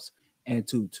ourselves and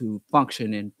to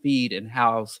function and feed and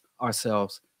house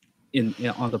ourselves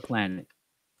on the planet.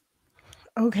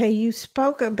 Okay, you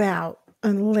spoke about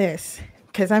unless,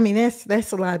 because I mean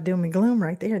that's a lot of doom and gloom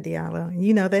right there,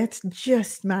 Diallo. That's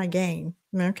just my game.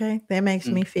 Okay, that makes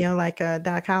me feel like a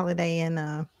Doc Holliday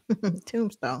in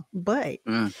Tombstone. But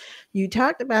you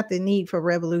talked about the need for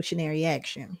revolutionary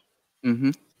action.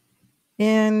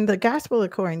 In the Gospel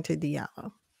according to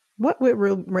Diallo, what would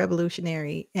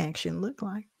revolutionary action look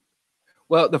like?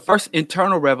 Well, the first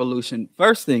internal revolution,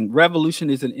 revolution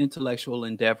is an intellectual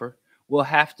endeavor. We'll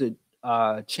have to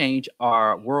change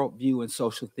our worldview and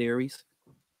social theories,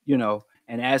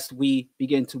 and as we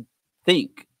begin to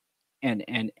think and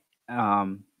in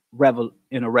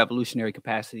a revolutionary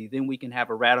capacity, then we can have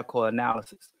a radical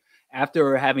analysis.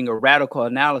 After having a radical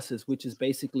analysis, which is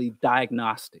basically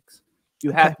diagnostics, you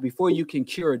have to, before you can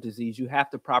cure a disease, you have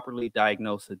to properly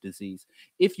diagnose a disease.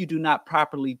 If you do not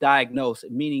properly diagnose,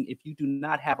 meaning if you do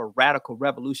not have a radical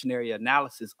revolutionary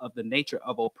analysis of the nature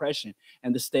of oppression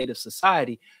and the state of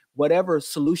society, whatever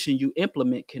solution you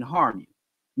implement can harm you.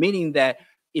 Meaning that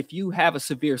if you have a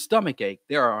severe stomach ache,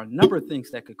 there are a number of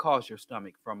things that could cause your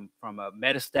stomach, from a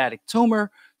metastatic tumor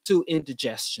to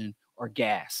indigestion or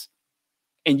gas.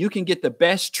 And you can get the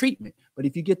best treatment, but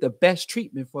if you get the best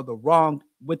treatment with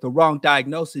the wrong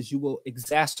diagnosis, you will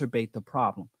exacerbate the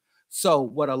problem. So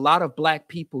what a lot of Black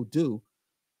people do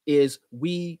is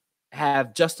we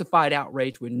have justified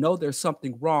outrage. We know there's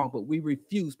something wrong, but we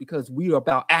refuse because we are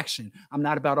about action. I'm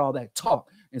not about all that talk.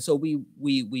 And so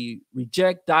we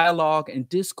reject dialogue and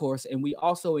discourse, and we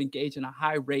also engage in a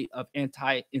high rate of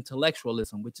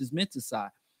anti-intellectualism, which is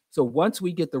menticide. So once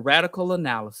we get the radical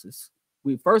analysis,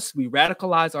 we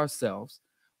radicalize ourselves.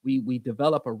 We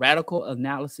develop a radical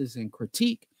analysis and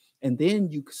critique, and then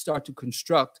you start to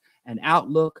construct an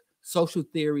outlook, social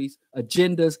theories,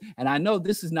 agendas. And I know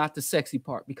this is not the sexy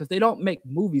part because they don't make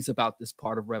movies about this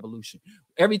part of revolution.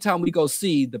 Every time we go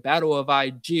see the Battle of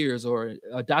Algiers or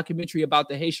a documentary about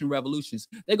the Haitian revolutions,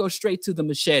 they go straight to the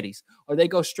machetes, or they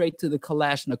go straight to the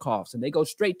Kalashnikovs, and they go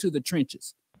straight to the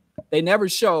trenches. They never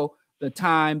show the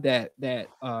time that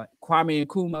Kwame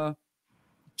Nkrumah,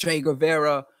 Che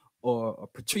Guevara, or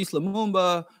Patrice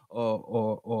Lumumba,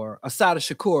 or Assata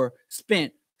Shakur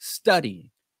spent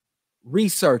studying,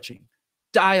 researching,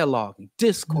 dialoguing,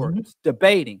 discourse,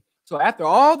 debating. So after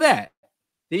all that,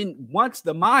 then once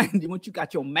you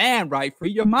got your mind right,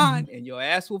 free your mind and your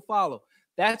ass will follow.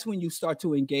 That's when you start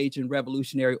to engage in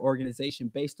revolutionary organization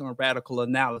based on radical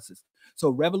analysis. So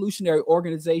revolutionary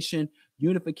organization,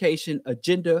 unification,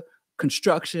 agenda,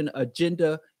 construction,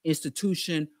 agenda,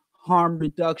 institution, harm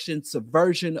reduction,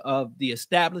 subversion of the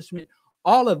establishment,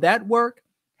 all of that work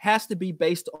has to be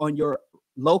based on your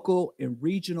local and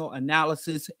regional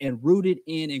analysis and rooted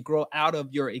in and grow out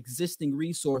of your existing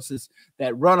resources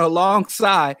that run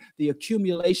alongside the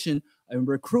accumulation and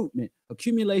recruitment,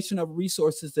 accumulation of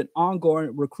resources and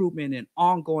ongoing recruitment and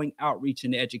ongoing outreach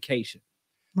and education.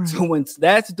 Right. So once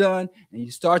that's done and you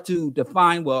start to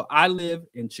define, well, I live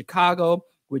in Chicago,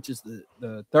 which is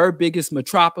the third biggest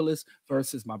metropolis,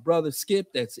 versus my brother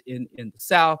Skip that's in the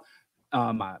South.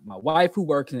 My wife who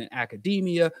works in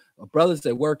academia, brothers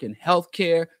that work in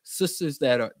healthcare, sisters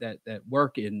that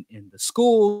work in the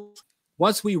schools.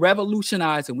 Once we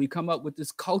revolutionize and we come up with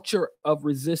this culture of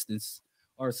resistance,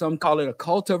 or some call it a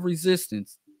cult of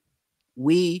resistance,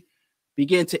 we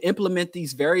begin to implement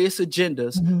these various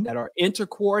agendas that are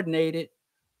intercoordinated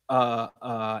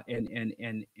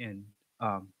and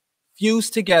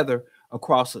fused together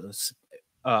across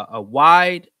a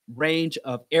wide range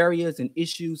of areas and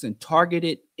issues and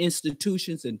targeted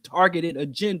institutions and targeted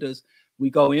agendas. We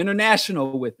go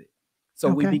international with it. So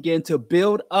we begin to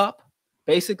build up,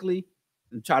 basically,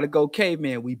 and try to go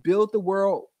caveman. We build the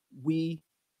world we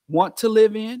want to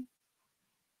live in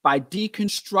by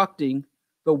deconstructing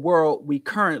the world we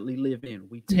currently live in.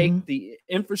 We take the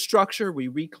infrastructure, we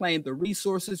reclaim the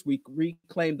resources, we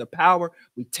reclaim the power,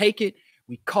 we take it,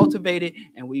 we cultivate it,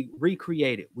 and we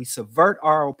recreate it. We subvert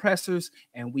our oppressors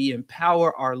and we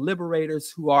empower our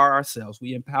liberators, who are ourselves.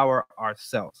 We empower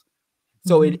ourselves.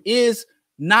 So it is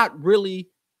not really,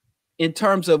 in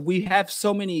terms of, we have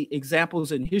so many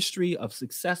examples in history of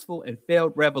successful and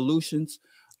failed revolutions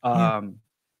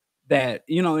that,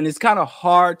 you know, and it's kind of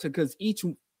hard to, because each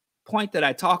point that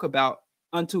I talk about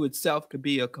unto itself could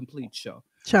be a complete show.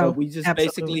 But we just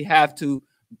basically have to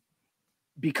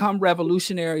become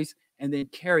revolutionaries and then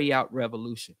carry out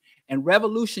revolution. And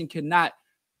revolution cannot,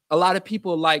 a lot of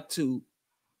people like to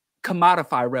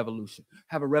commodify revolution,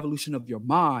 have a revolution of your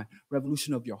mind,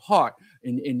 revolution of your heart,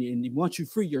 and once you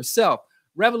free yourself.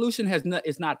 Revolution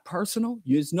is not personal.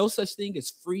 There's no such thing as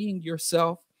freeing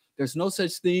yourself. There's no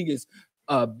such thing as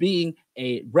being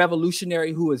a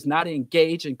revolutionary who is not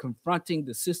engaged in confronting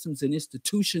the systems and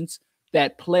institutions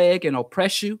that plague and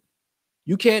oppress you.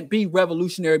 You can't be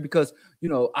revolutionary because, you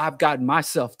know, I've gotten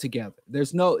myself together.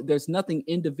 There's nothing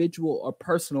individual or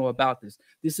personal about this.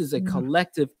 This is a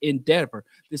collective endeavor.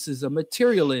 This is a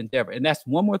material endeavor. And that's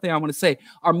one more thing I want to say.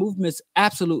 Our movements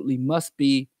absolutely must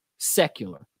be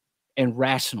secular and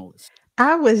rationalist.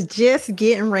 I was just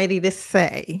getting ready to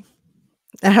say,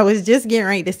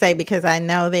 because I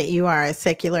know that you are a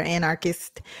secular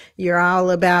anarchist. You're all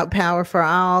about power for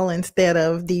all instead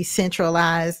of these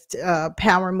centralized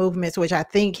power movements, which I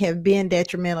think have been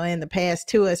detrimental in the past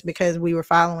to us because we were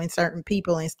following certain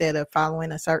people instead of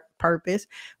following a certain purpose,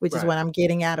 which is what I'm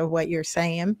getting out of what you're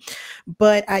saying.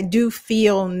 But I do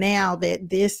feel now that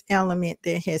this element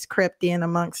that has crept in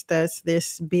amongst us,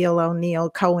 this Bill O'Neill,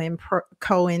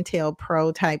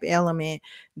 COINTELPRO type element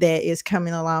that is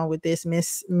coming along with this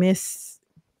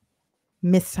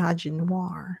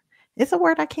misogynoir. It's a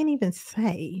word I can't even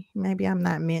say. Maybe I'm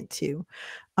not meant to.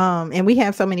 And we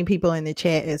have so many people in the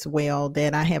chat as well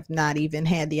that I have not even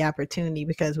had the opportunity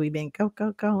because we've been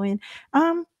going.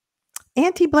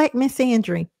 Anti-Black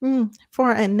misandry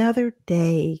for another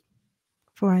day.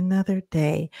 But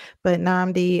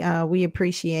Nnamdi, we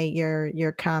appreciate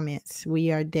your comments.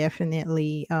 We are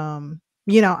definitely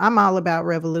you know, I'm all about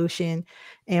revolution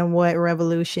and what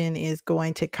revolution is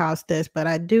going to cost us. But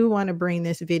I do want to bring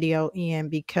this video in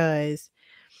because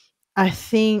I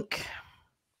think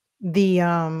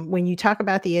when you talk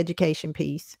about the education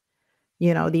piece,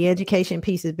 you know, the education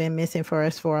piece has been missing for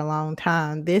us for a long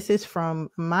time. This is from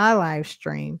my live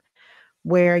stream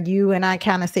where you and I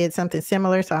kind of said something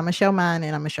similar. So I'm going to show mine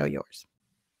and I'm going to show yours.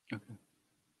 Okay.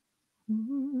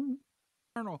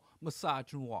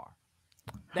 Misogynoir.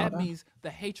 That means the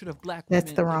hatred of Black women.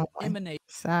 That's the wrong one.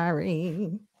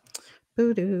 Sorry.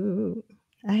 Voodoo.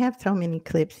 I have so many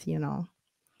clips, you know.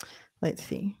 Let's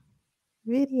see.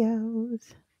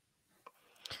 Videos.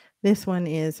 This one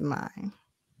is mine.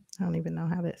 I don't even know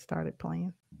how that started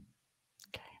playing.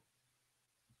 Okay.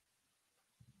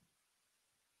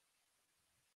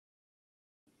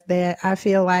 That I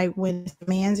feel like when it's a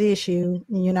man's issue,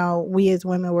 you know, we as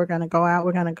women, we're going to go out,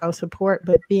 we're going to go support.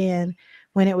 But then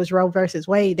when it was Roe versus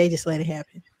Wade, they just let it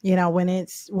happen. You know, when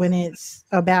it's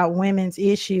about women's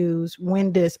issues,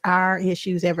 when does our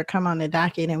issues ever come on the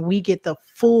docket and we get the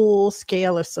full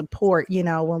scale of support? You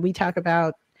know, when we talk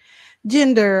about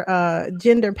gender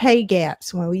pay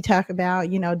gaps, when we talk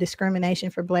about, you know, discrimination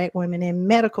for Black women in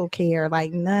medical care,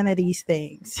 like none of these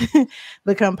things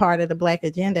become part of the Black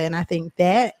agenda. And I think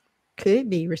that could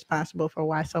be responsible for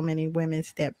why so many women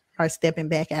are stepping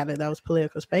back out of those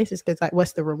political spaces. Because, like,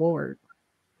 what's the reward?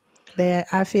 That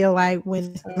I feel like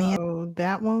with men, so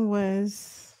that one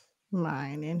was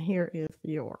mine, and here is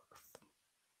yours.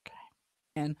 Okay.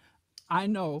 And I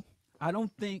know I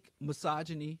don't think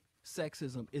misogyny,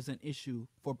 sexism is an issue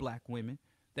for black women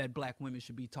that black women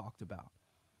should be talked about.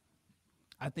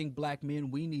 I think black men,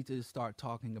 we need to start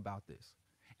talking about this.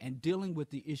 And dealing with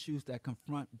the issues that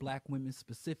confront black women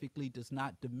specifically does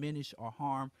not diminish or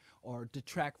harm or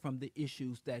detract from the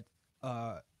issues that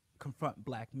confront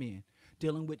black men.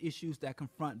 Dealing with issues that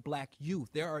confront black youth.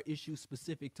 There are issues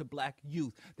specific to black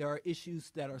youth. There are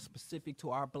issues that are specific to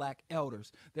our black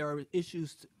elders. There are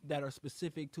issues that are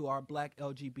specific to our black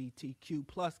LGBTQ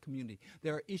plus community.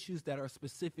 There are issues that are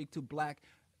specific to black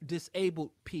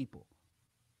disabled people.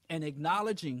 And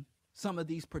acknowledging some of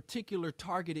these particular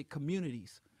targeted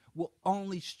communities will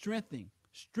only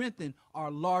strengthen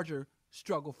our larger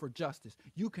struggle for justice.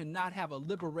 You cannot have a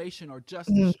liberation or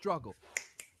justice struggle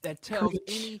that tells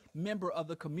any member of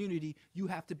the community you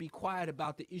have to be quiet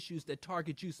about the issues that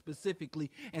target you specifically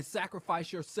and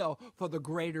sacrifice yourself for the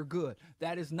greater good.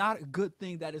 That is not a good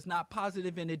thing. That is not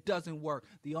positive, and it doesn't work.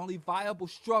 The only viable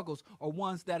struggles are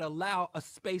ones that allow a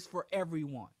space for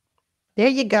everyone. There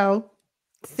you go.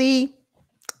 See,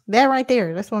 that right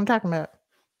there. That's what I'm talking about.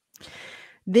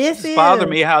 This is bother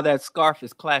me how that scarf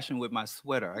is clashing with my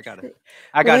sweater. I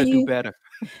gotta do better.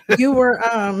 you were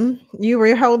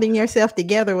holding yourself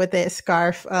together with that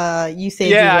scarf. You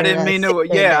said, yeah, I didn't mean to.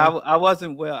 Yeah, I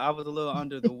wasn't well. I was a little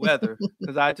under the weather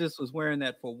because I just was wearing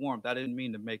that for warmth. I didn't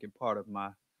mean to make it part of my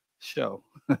show.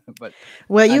 But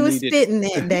well, you were spitting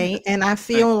that day, and I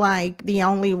feel like the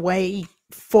only way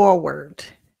forward,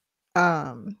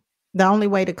 the only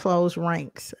way to close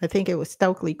ranks, I think it was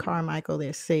Stokely Carmichael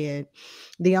that said,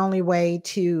 the only way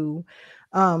to,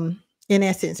 in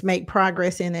essence, make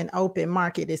progress in an open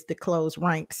market is to close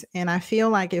ranks. And I feel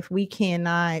like if we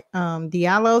cannot,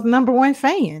 Diallo's #1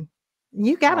 fan,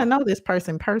 you got to know this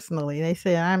person personally. They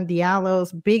said, I'm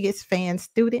Diallo's biggest fan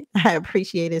student. I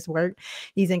appreciate his work.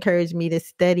 He's encouraged me to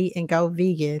study and go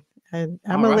vegan. I'm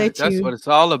going to let you. That's what it's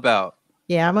all about.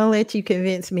 Yeah, I'm gonna let you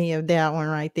convince me of that one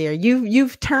right there.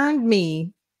 You've turned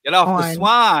me. Get off the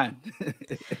swine.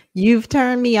 You've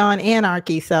turned me on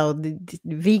anarchy, so the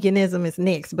veganism is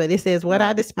next. But it says what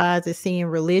I despise is seeing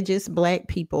religious black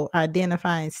people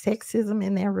identifying sexism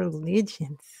in their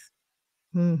religions.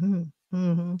 And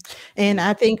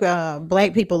I think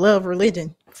black people love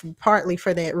religion partly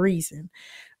for that reason.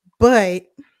 But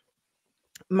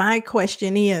my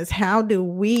question is, how do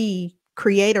we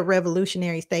create a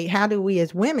revolutionary state? How do we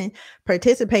as women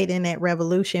participate in that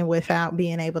revolution without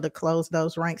being able to close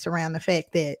those ranks around the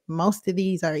fact that most of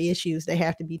these are issues that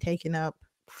have to be taken up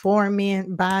for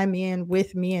men, by men,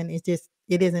 with men? It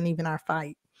isn't even our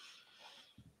fight.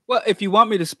 Well, if you want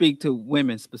me to speak to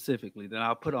women specifically, then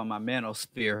I'll put on my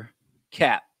manosphere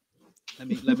cap.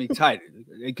 Let me tighten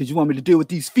it, because you want me to deal with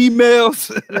these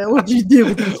females. What you do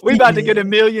with these we about to get 1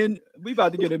 million. We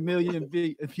about to get 1 million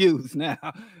views now.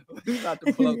 We about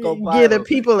to go viral. Give the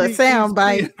people a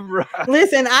soundbite. Right.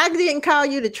 Listen, I didn't call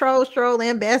you the troll stroll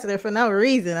ambassador for no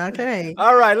reason. Okay.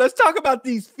 All right, let's talk about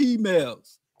these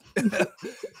females.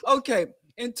 Okay,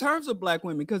 in terms of black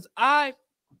women, because I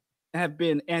have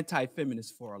been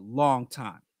anti-feminist for a long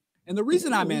time. And the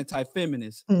reason I'm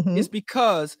anti-feminist is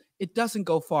because it doesn't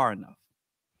go far enough.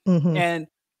 And,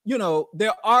 you know,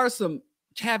 there are some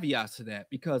caveats to that,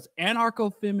 because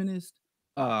anarcho-feminist,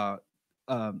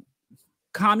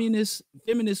 communist,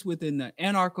 feminists within the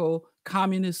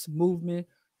anarcho-communist movement,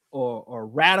 or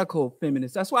radical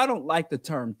feminists. That's why I don't like the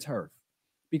term TERF,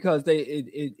 because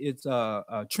it's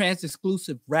a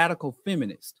trans-exclusive radical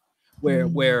feminist, where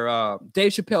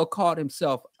Dave Chappelle called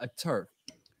himself a TERF.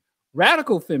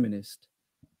 Radical feminists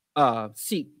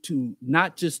seek to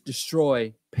not just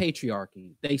destroy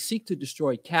patriarchy; they seek to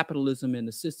destroy capitalism and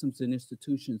the systems and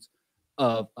institutions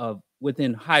of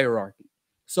within hierarchy.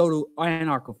 So do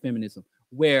anarcho-feminism,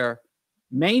 where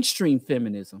mainstream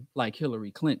feminism, like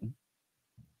Hillary Clinton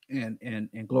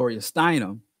and Gloria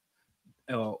Steinem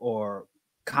or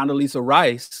Condoleezza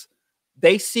Rice,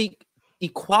 they seek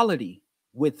equality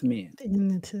with men in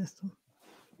the system.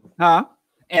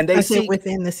 And they seek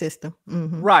within the system.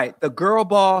 Right. The girl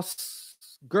boss,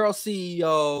 girl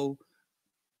CEO,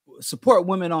 support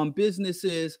women on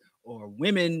businesses, or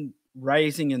women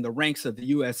rising in the ranks of the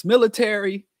U.S.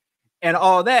 military and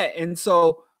all that. And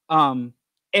so, and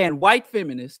white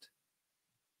feminists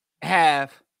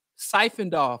have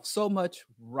siphoned off so much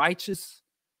righteous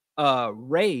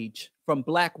rage from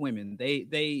black women.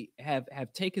 They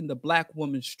have taken the black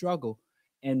woman's struggle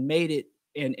and made it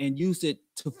and used it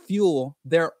to fuel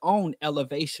their own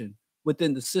elevation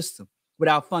within the system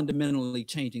without fundamentally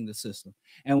changing the system.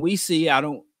 And we see,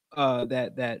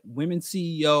 that women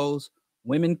CEOs,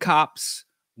 women cops,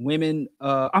 women,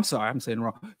 I'm sorry, I'm saying it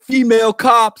wrong, female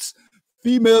cops,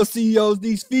 female CEOs,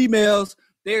 these females,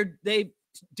 they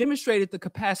demonstrated the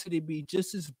capacity to be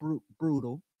just as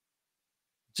brutal,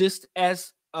 just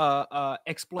as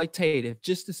exploitative,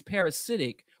 just as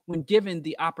parasitic when given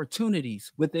the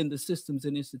opportunities within the systems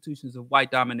and institutions of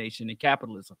white domination and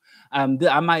capitalism.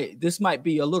 This might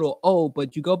be a little old,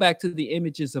 but you go back to the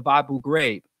images of Abu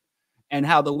Ghraib and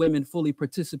how the women fully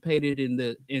participated in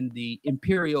the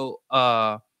imperial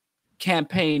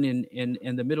campaign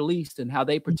in the Middle East, and how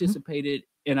they participated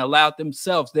and allowed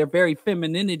themselves, their very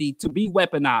femininity, to be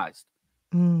weaponized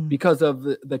because of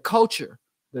the culture,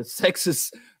 the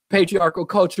sexist patriarchal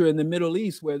culture in the Middle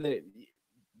East, where they,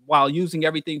 while using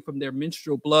everything from their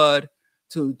menstrual blood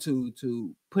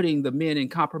to putting the men in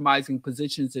compromising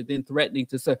positions and then threatening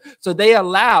to serve. So they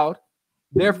allowed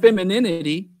their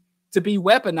femininity to be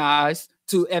weaponized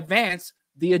to advance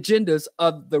the agendas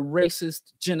of the racist,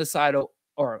 genocidal,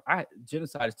 or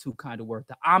genocide is too kind of word,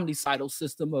 the omnicidal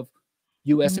system of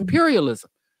U.S. imperialism.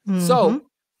 So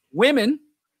women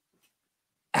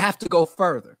have to go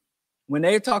further. When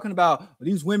they're talking about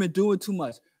these women doing too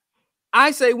much,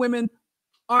 I say women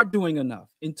aren't doing enough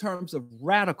in terms of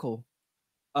radicalization.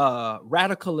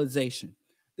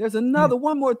 There's another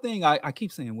one more thing. I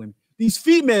keep saying women. These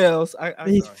females,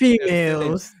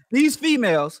 these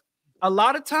females, a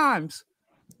lot of times,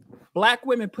 black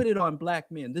women put it on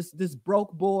black men. This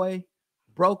broke boy,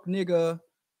 broke nigga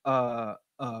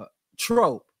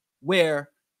trope, where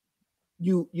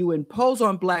you impose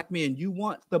on black men. You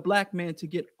want the black man to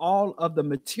get all of the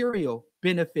material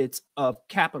benefits of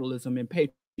capitalism and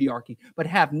patriarchy, but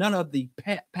have none of the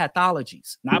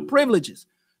pathologies, not privileges,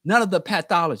 none of the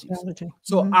pathologies.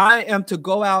 So I am to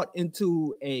go out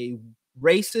into a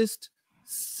racist,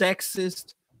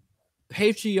 sexist,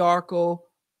 patriarchal,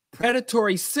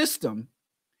 predatory system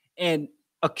and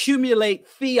accumulate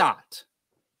fiat,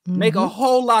 make a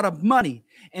whole lot of money,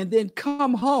 and then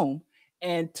come home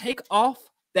and take off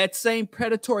that same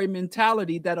predatory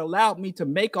mentality that allowed me to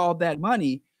make all that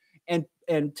money,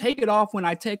 and take it off when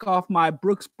I take off my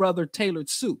Brooks Brother tailored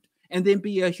suit, and then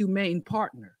be a humane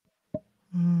partner.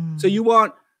 So you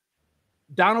want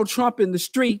Donald Trump in the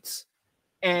streets,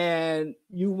 and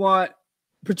you want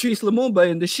Patrice Lumumba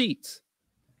in the sheets.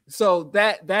 So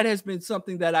that has been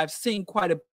something that I've seen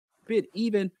quite a bit,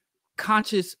 even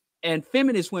conscious and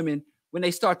feminist women, when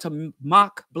they start to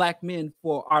mock black men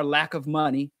for our lack of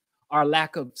money, our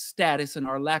lack of status, and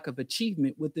our lack of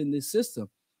achievement within this system.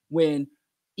 When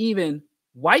even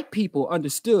white people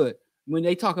understood, when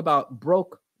they talk about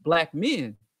broke black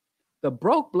men, the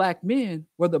broke black men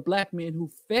were the black men who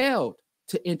failed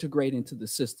to integrate into the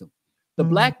system. The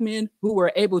black men who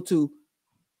were able to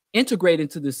integrate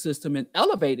into the system and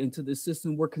elevate into the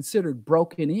system were considered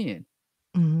broken in.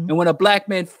 And when a black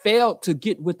man failed to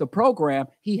get with the program,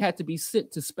 he had to be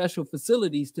sent to special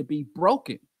facilities to be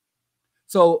broken.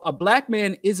 So a black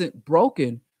man isn't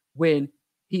broken when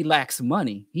he lacks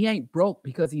money. He ain't broke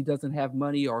because he doesn't have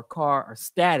money or car or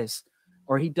status,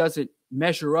 or he doesn't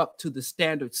measure up to the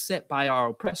standards set by our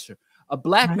oppressor. A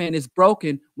black man is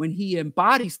broken when he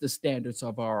embodies the standards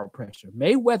of our oppressor.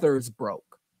 Mayweather is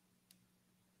broke.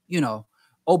 You know,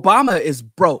 Obama is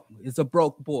broke, is a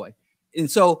broke boy. And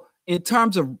so in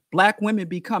terms of black women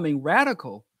becoming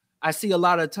radical, I see a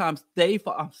lot of times these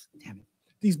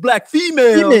black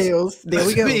females there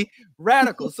we go. Be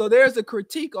radical. So there's a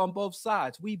critique on both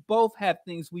sides. We both have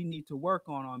things we need to work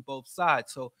on both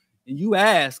sides. So, and you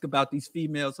ask about these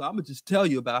females, so I'm gonna just tell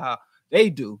you about how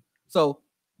they do. So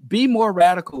be more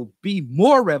radical, be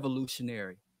more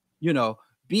revolutionary, you know,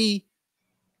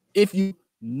 if you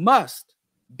must,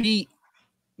 be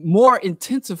more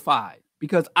intensified,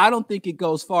 because I don't think it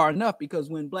goes far enough. Because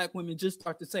when black women just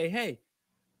start to say, hey,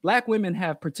 black women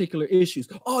have particular issues.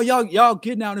 Oh, y'all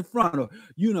getting out in front, or,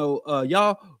 you know,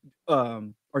 y'all are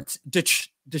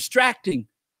distracting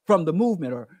from the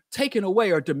movement, or taking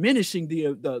away or diminishing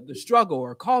the struggle,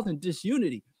 or causing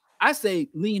disunity. I say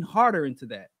lean harder into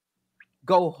that.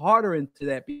 Go harder into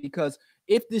that, because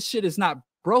if this shit is not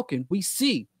broken, we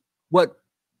see what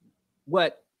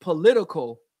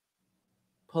political,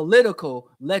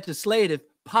 legislative,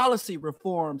 policy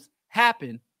reforms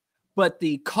happen, but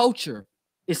the culture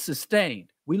is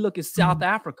sustained. We look at South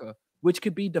Africa, which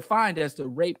could be defined as the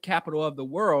rape capital of the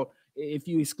world if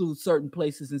you exclude certain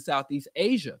places in Southeast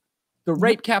Asia, the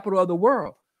rape capital of the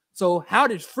world. So how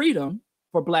did freedom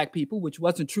for black people, which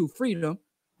wasn't true freedom,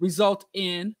 result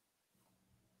in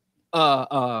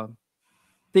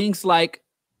things like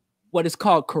what is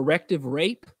called corrective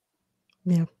rape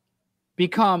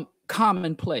become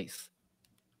commonplace?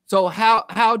 So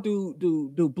how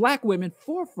do black women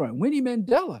forefront? Winnie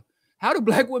Mandela. How do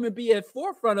black women be at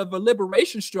forefront of a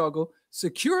liberation struggle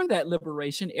secure that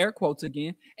liberation, air quotes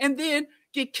again, and then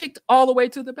get kicked all the way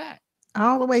to the back.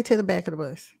 All the way to the back of the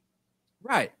bus.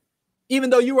 Right. Even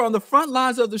though you were on the front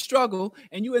lines of the struggle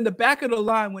and you in the back of the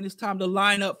line when it's time to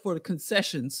line up for the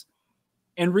concessions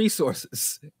and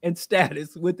resources and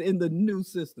status within the new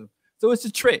system. So it's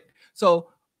a trick. So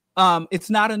it's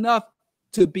not enough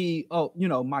to be, oh, you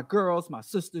know, my girls, my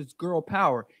sisters, girl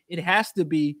power. It has to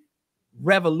be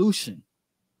revolution.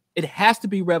 It has to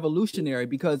be revolutionary,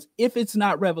 because if it's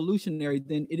not revolutionary,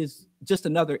 then it is just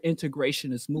another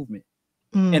integrationist movement.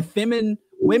 And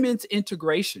women's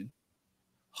integration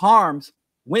harms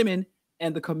women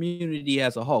and the community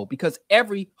as a whole, because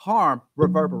every harm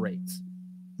reverberates.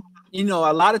 You know,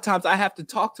 a lot of times I have to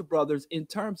talk to brothers in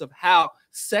terms of how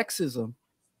sexism,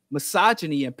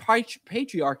 misogyny, and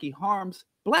patriarchy harms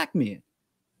Black men.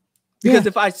 Because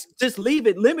if I just leave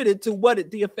it limited to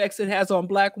the effects it has on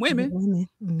Black women,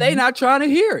 they're not trying to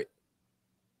hear it.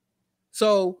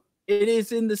 So it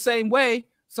is in the same way.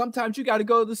 Sometimes you got to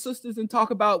go to the sisters and talk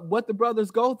about what the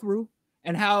brothers go through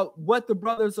and what the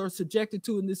brothers are subjected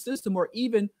to in this system, or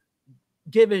even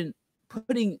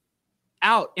putting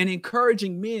out and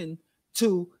encouraging men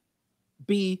to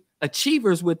be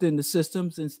achievers within the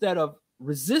systems instead of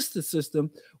resist the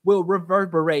system will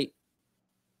reverberate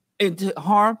and to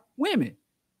harm women.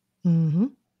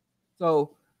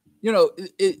 So, you know,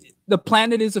 the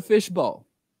planet is a fishbowl.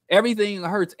 Everything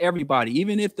hurts everybody.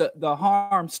 Even if the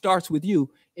harm starts with you,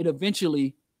 it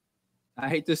eventually, I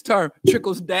hate this term,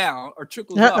 trickles down or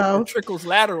trickles up or trickles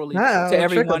laterally to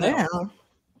everyone else.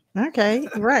 Okay,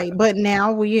 right. But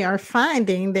now we are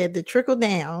finding that the trickle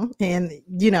down, and,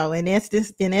 you know, and that's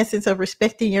this in essence of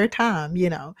respecting your time, you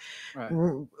know,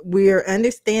 we're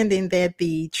understanding that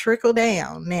the trickle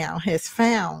down now has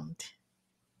found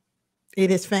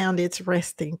its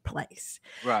resting place.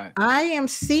 Right. I am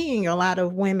seeing a lot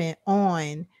of women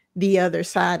on the other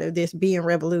side of this being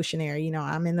revolutionary. You know,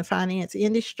 I'm in the finance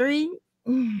industry.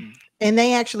 And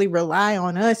they actually rely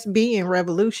on us being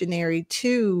revolutionary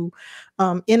to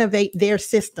innovate their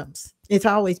systems. It's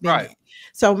always been that.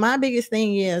 So my biggest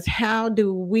thing is, how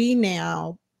do we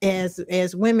now,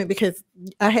 as women, because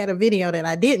I had a video that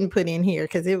I didn't put in here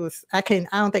because I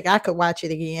don't think I could watch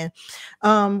it again,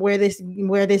 where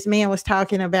this man was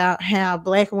talking about how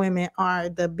Black women are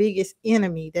the biggest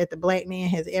enemy that the Black man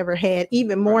has ever had,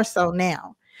 even more so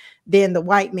now than the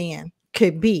white man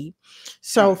could be.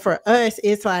 So for us,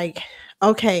 it's like,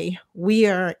 okay, we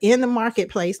are in the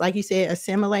marketplace, like you said,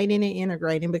 assimilating and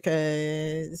integrating,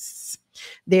 because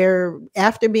they're,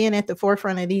 after being at the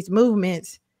forefront of these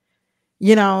movements,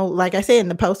 you know, like I said, in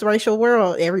the post-racial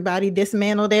world, everybody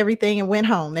dismantled everything and went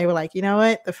home. They were like, you know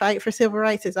what? The fight for civil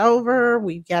rights is over.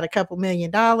 We've got a couple $1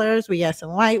 million. We got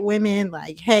some white women.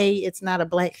 Like, hey, it's not a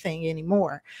Black thing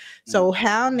anymore. So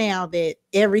how now that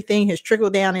everything has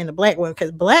trickled down into Black women,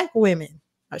 because Black women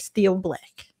are still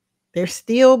Black. They're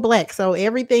still Black. So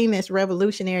everything that's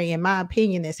revolutionary, in my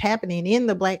opinion, that's happening in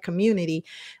the Black community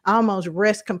almost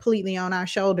rests completely on our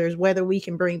shoulders, whether we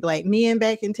can bring Black men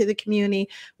back into the community,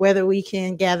 whether we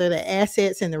can gather the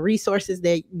assets and the resources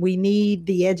that we need,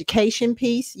 the education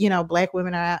piece. You know, Black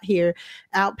women are out here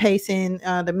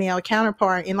outpacing the male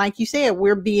counterpart. And like you said,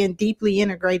 we're being deeply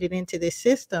integrated into this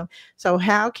system. So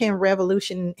how can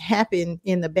revolution happen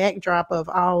in the backdrop of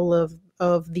all of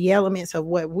the elements of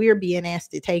what we're being asked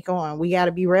to take on? We got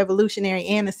to be revolutionary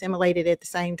and assimilated at the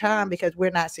same time, because we're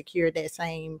not secured that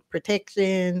same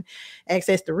protection,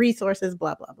 access to resources,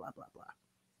 blah, blah, blah, blah, blah.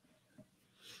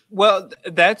 Well,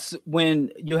 that's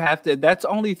when you have to, that's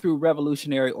only through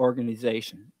revolutionary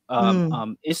organization,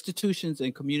 institutions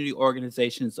and community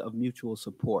organizations of mutual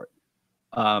support,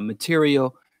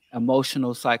 material,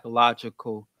 emotional,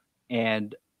 psychological,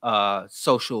 and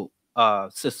social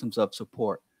systems of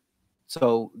support.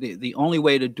 So the only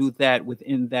way to do that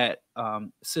within that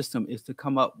system is to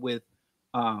come up with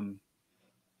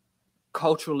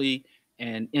culturally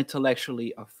and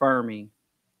intellectually affirming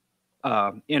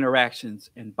interactions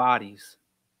and bodies.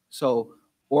 So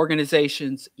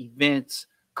organizations, events,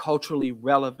 culturally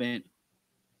relevant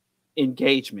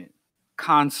engagement,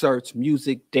 concerts,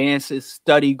 music, dances,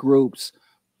 study groups,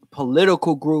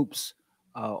 political groups,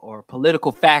 or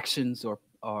political factions, or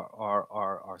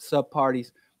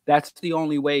sub-parties. That's the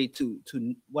only way to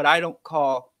what I don't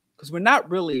call, because we're not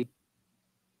really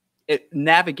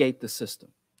navigate the system.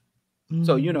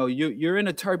 So, you know, you're in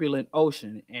a turbulent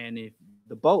ocean, and if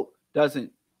the boat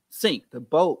doesn't sink, the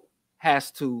boat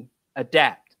has to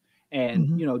adapt.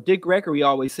 And, you know, Dick Gregory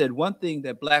always said one thing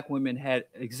that Black women had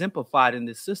exemplified in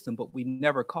this system, but we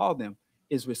never call them,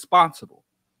 is responsible.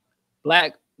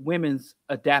 Black women's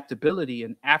adaptability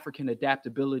and African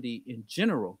adaptability in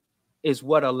general is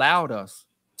what allowed us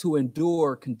to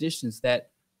endure conditions that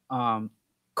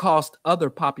caused other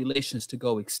populations to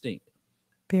go extinct.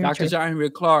 Very Dr. true. John Henry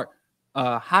Clark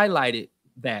highlighted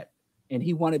that, and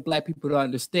he wanted Black people to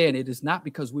understand it is not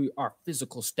because we are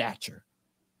physical stature,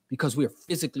 because we are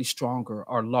physically stronger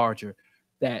or larger,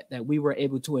 that we were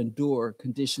able to endure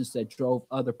conditions that drove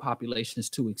other populations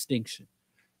to extinction.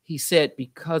 He said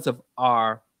because of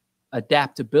our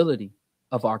adaptability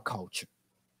of our culture.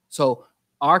 So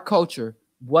our culture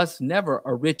was never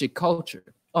a rigid culture.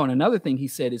 Oh, and another thing he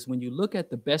said is when you look at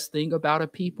the best thing about a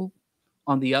people,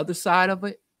 on the other side of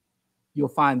it, you'll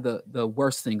find the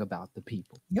worst thing about the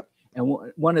people. Yep. And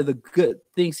one of the good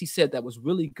things he said that was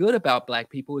really good about Black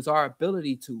people is our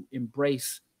ability to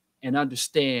embrace and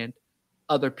understand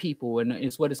other people. And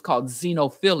it's what is called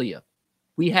xenophilia.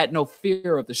 We had no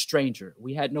fear of the stranger.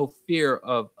 We had no fear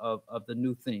of the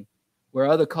new thing, where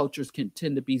other cultures can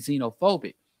tend to be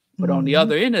xenophobic. But on the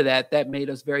other end of that, that made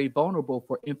us very vulnerable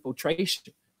for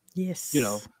infiltration. Yes. You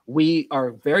know, we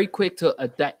are very quick to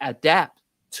adapt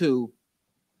to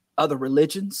other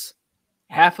religions.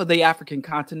 Half of the African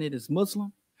continent is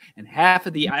Muslim, and half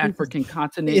of the African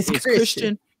continent is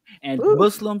Christian. And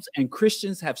Muslims and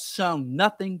Christians have shown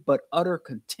nothing but utter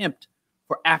contempt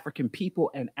for African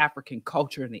people and African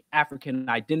culture and the African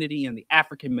identity and the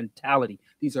African mentality.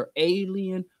 These are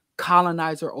alien,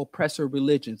 colonizer, oppressor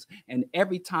religions. And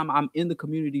every time I'm in the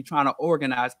community trying to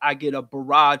organize, I get a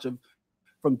barrage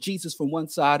from Jesus from one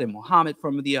side and Muhammad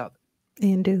from the other.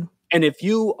 And if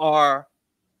you are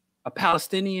a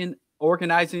Palestinian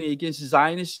organizing against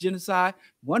Zionist genocide,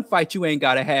 one fight you ain't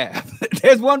got to have.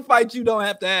 There's one fight you don't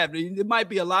have to have. There might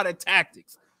be a lot of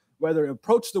tactics, whether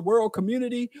approach the world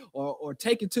community or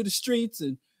take it to the streets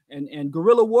and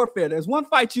guerrilla warfare. There's one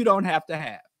fight you don't have to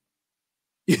have.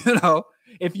 You know,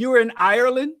 if you're in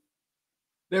Ireland,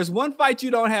 there's one fight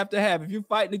you don't have to have. If you're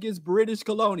fighting against British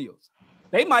colonials,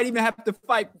 they might even have to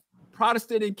fight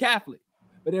Protestant and Catholic.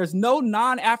 But there's no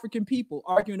non-African people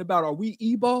arguing about, are we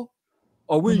Igbo?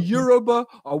 Are we Yoruba?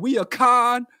 Are we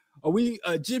Akan? Are we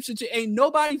Egyptian? Ain't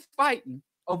nobody fighting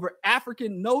over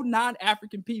no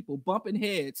non-African people bumping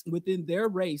heads within their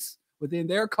race, within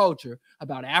their culture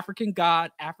about African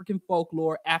God, African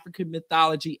folklore, African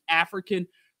mythology, African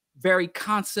very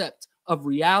concept of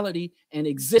reality and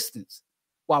existence,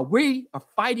 while we are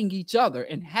fighting each other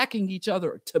and hacking each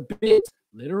other to bits,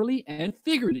 literally and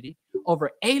figuratively,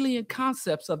 over alien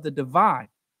concepts of the divine.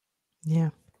 Yeah.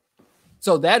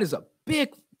 So that is a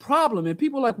big problem. And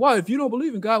people are like, well, if you don't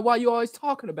believe in God, why are you always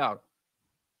talking about it?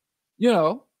 You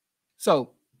know?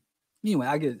 So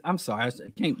anyway, I'm sorry, I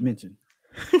can't mention.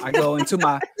 I go into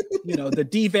my, the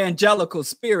devangelical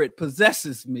spirit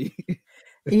possesses me.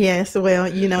 Yes, well,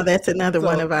 that's another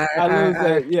one of our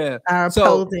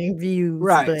opposing views.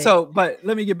 Right. But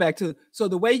let me get back to so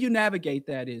the way you navigate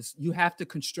that is you have to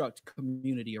construct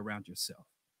community around yourself.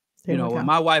 When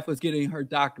my wife was getting her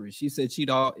doctorate, she said she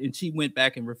went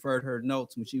back and referred her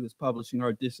notes when she was publishing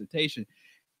her dissertation.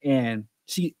 And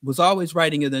she was always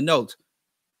writing in the notes,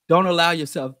 don't allow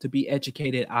yourself to be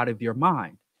educated out of your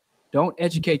mind. Don't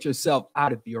educate yourself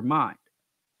out of your mind.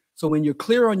 So when you're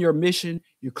clear on your mission,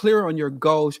 you're clear on your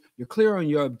goals, you're clear on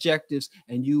your objectives,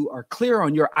 and you are clear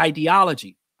on your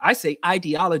ideology. I say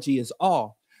ideology is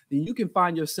all. Then you can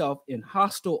find yourself in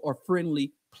hostile or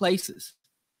friendly places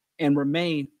and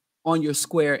remain on your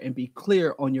square and be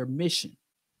clear on your mission.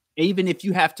 Even if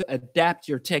you have to adapt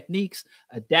your techniques,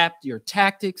 adapt your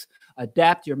tactics,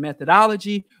 adapt your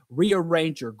methodology,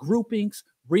 rearrange your groupings,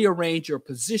 rearrange your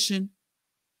position,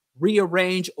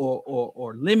 rearrange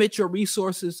or limit your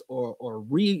resources or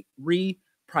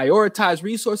prioritize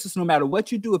resources. No matter what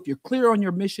you do, if you're clear on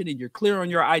your mission and you're clear on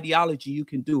your ideology, you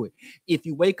can do it. If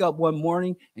you wake up one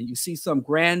morning and you see some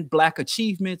grand Black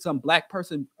achievement, some Black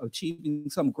person achieving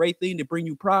some great thing to bring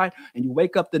you pride, and you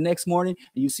wake up the next morning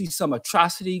and you see some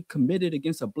atrocity committed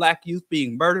against a Black youth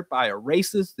being murdered by a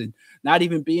racist and not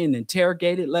even being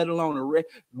interrogated, let alone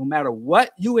no matter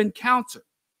what you encounter,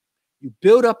 you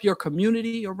build up your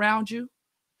community around you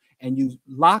and you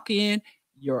lock in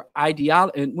your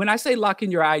ideology. And when I say lock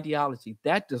in your ideology,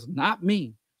 that does not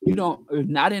mean you're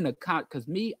not in because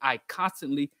I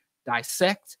constantly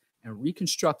dissect and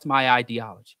reconstruct my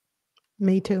ideology.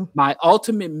 Me too. My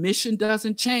ultimate mission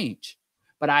doesn't change,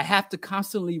 but I have to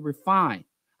constantly refine.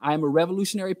 I am a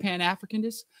revolutionary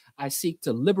Pan-Africanist. I seek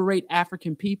to liberate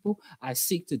African people. I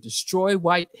seek to destroy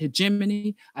white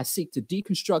hegemony. I seek to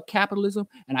deconstruct capitalism,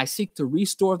 and I seek to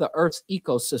restore the Earth's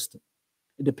ecosystem.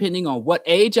 And depending on what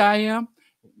age I am,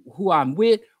 who I'm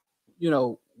with,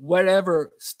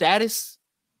 whatever status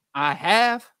I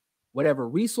have, whatever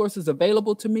resources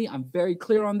available to me, I'm very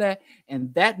clear on that.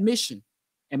 And that mission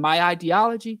And my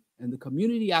ideology and the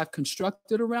community I've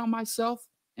constructed around myself,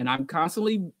 and I'm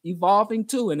constantly evolving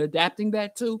too and adapting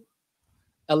that too,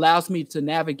 allows me to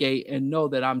navigate and know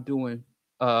that I'm doing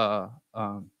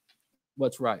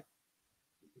what's right.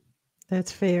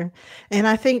 That's fair. And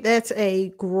I think that's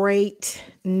a great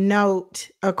note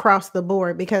across the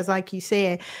board because, like you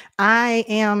said, I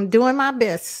am doing my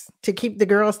best to keep the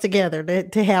girls together,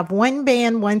 to have one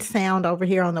band, one sound over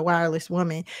here on the Wireless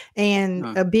Woman.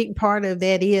 And a big part of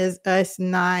that is us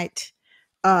not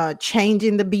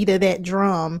changing the beat of that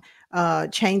drum,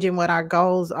 changing what our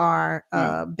goals are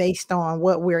based on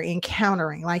what we're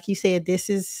encountering. Like you said, this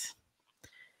is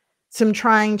some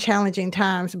trying, challenging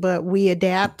times, but we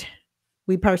adapt.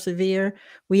 We persevere,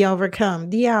 we overcome.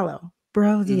 Diallo,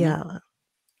 bro, Diallo.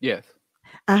 Yes.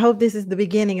 I hope this is the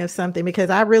beginning of something because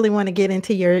I really want to get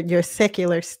into your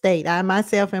secular state. I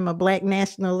myself am a Black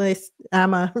nationalist.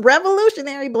 I'm a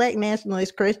revolutionary Black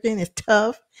nationalist Christian. It's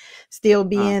tough still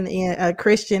being a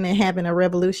Christian and having a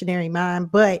revolutionary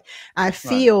mind. But I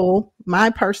feel my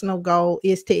personal goal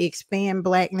is to expand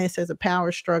Blackness as a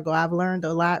power struggle. I've learned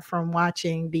a lot from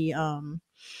watching the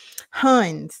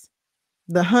Huns.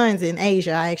 The Huns in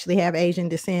Asia. I actually have Asian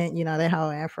descent, you know, that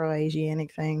whole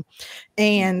Afro-Asianic thing.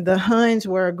 And the Huns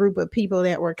were a group of people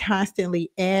that were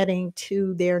constantly adding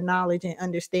to their knowledge and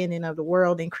understanding of the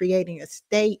world and creating a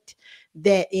state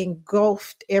that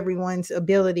engulfed everyone's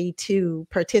ability to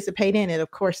participate in it.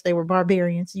 Of course, they were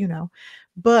barbarians, you know,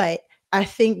 but I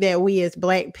think that we as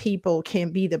Black people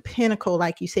can be the pinnacle,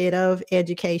 like you said, of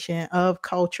education, of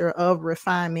culture, of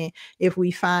refinement, if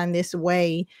we find this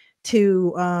way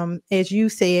to, as you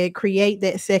said, create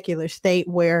that secular state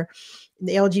where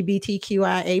the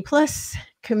LGBTQIA plus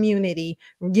community,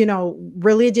 you know,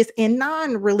 religious and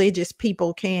non-religious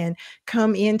people can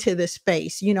come into the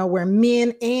space, you know, where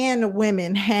men and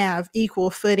women have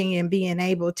equal footing in being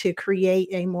able to create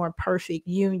a more perfect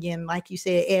union, like you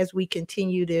said, as we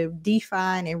continue to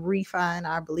define and refine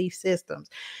our belief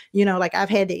systems. You know, like I've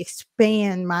had to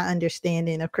expand my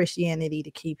understanding of Christianity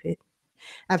to keep it.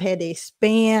 I've had to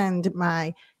expand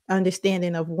my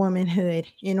understanding of womanhood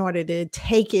in order to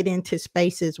take it into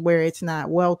spaces where it's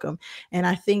not welcome. And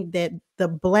I think that the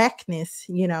Blackness,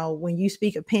 you know, when you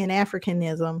speak of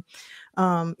Pan-Africanism,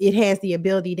 it has the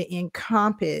ability to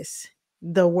encompass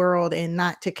the world and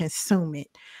not to consume it.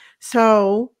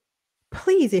 So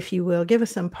please, if you will, give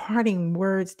us some parting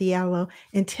words, Diallo,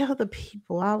 and tell the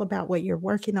people all about what you're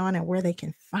working on and where they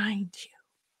can find you.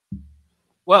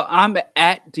 Well, I'm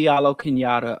at Diallo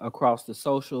Kenyatta across the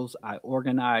socials. I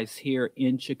organize here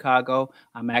in Chicago.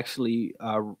 I'm actually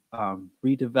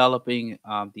redeveloping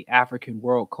the African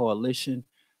World Coalition.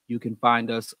 You can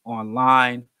find us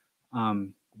online.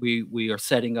 We are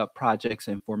setting up projects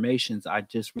and formations. I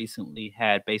just recently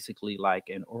had basically like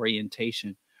an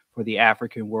orientation for the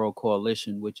African World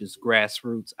Coalition, which is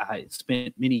grassroots. I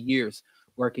spent many years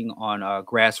working on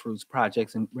grassroots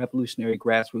projects and revolutionary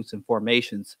grassroots and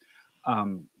formations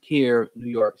here, New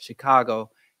York,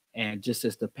 Chicago. And just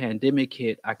as the pandemic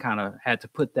hit, I kind of had to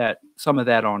put some of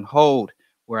that on hold,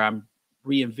 where I'm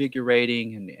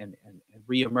reinvigorating and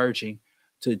reemerging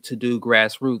to do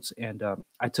grassroots. And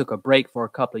I took a break for a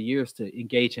couple of years to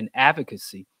engage in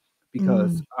advocacy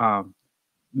because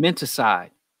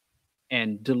menticide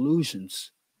and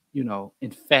delusions, you know,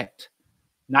 infect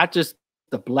not just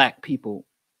the Black people,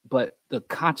 but the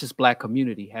conscious Black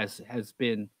community has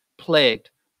been plagued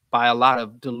by a lot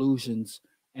of delusions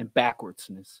and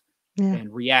backwardsness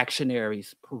and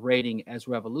reactionaries parading as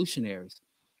revolutionaries.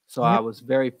 So I was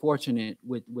very fortunate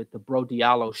with the Bro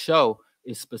Diallo show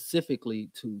is specifically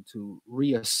to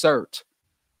reassert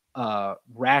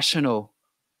rational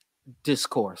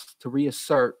discourse, to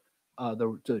reassert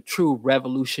the true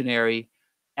revolutionary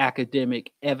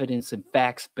academic evidence and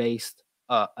facts-based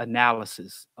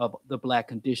analysis of the Black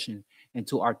condition, and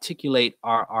to articulate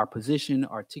our position,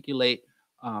 articulate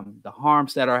the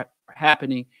harms that are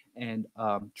happening, and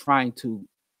trying to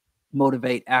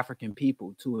motivate African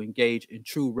people to engage in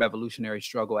true revolutionary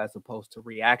struggle as opposed to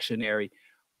reactionary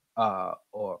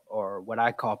or what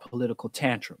I call political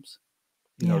tantrums.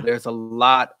 You know, there's a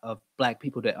lot of Black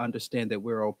people that understand that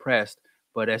we're oppressed,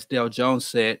 but as Dale Jones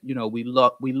said, you know, we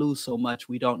lose so much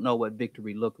we don't know what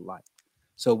victory looked like.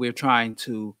 So we're trying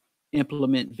to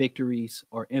implement victories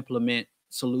or implement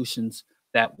solutions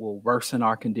that will worsen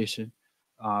our condition.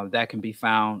 That can be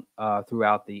found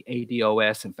throughout the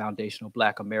ADOS and Foundational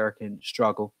Black American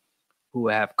struggle, who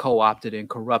have co-opted and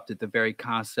corrupted the very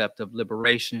concept of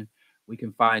liberation. We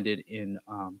can find it in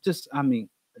just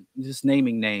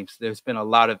naming names. There's been a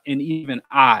lot of, and even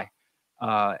I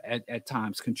at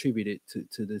times contributed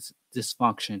to this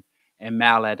dysfunction and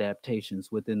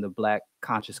maladaptations within the Black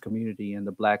conscious community and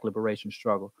the Black liberation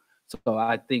struggle. So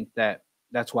I think that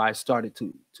that's why I started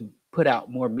to put out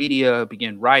more media,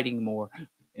 begin writing more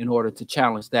in order to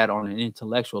challenge that on an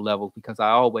intellectual level, because I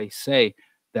always say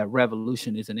that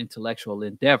revolution is an intellectual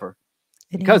endeavor,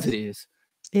 because it is.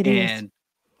 And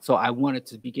so I wanted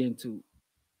to begin to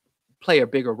play a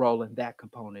bigger role in that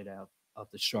component of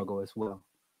the struggle as well.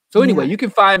 So anyway, you can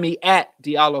find me at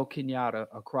Diallo Kenyatta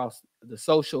across the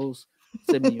socials.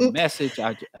 Send me a message.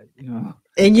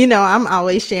 And I'm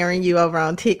always sharing you over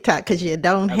on TikTok because you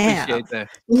don't have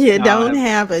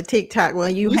a TikTok. Well,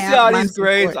 you have see all my these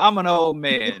grades. support. I'm an old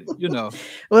man,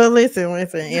 Well, listen.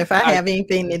 If I have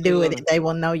anything to do with it, they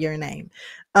will know your name.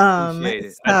 Appreciate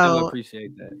it. I do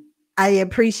appreciate that. I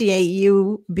appreciate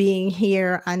you being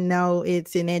here. I know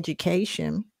it's an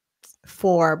education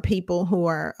for people who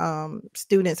are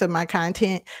students of my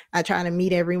content. I try to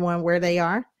meet everyone where they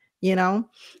are, and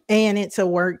it's a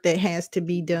work that has to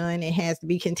be done. It has to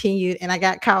be continued. And I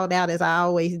got called out, as I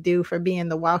always do, for being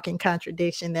the walking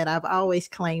contradiction that I've always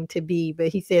claimed to be. But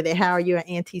he said that, how are you an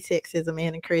anti-sexism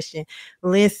and a Christian?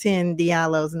 Listen,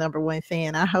 Diallo's #1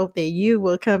 fan. I hope that you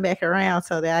will come back around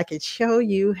so that I can show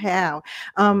you how.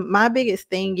 My biggest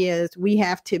thing is we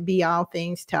have to be all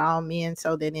things to all men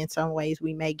so that in some ways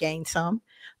we may gain some.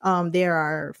 There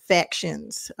are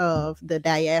factions of the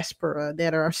diaspora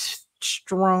that are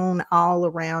strewn all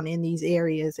around in these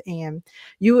areas, and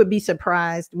you would be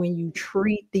surprised when you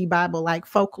treat the Bible like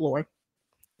folklore,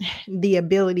 the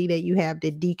ability that you have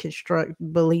to deconstruct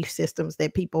belief systems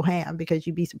that people have, because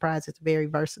you'd be surprised. It's a very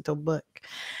versatile book.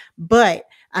 But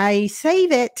I say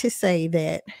that to say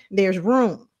that there's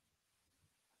room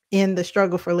in the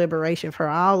struggle for liberation for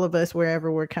all of us,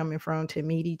 wherever we're coming from, to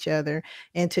meet each other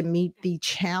and to meet the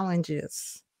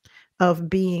challenges of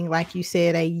being, like you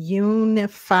said, a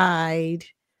unified,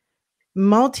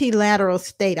 multilateral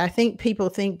state. I think people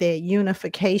think that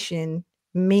unification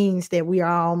means that we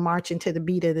are all marching to the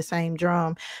beat of the same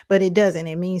drum, but it doesn't.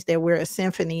 It means that we're a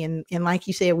symphony. And like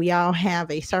you said, we all have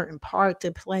a certain part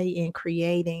to play in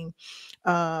creating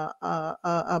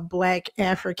a Black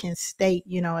African state,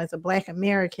 as a Black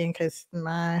American, because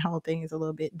my whole thing is a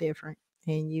little bit different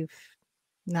and you've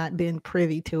not been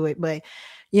privy to it. But,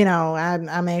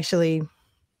 I'm actually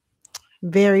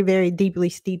very, very deeply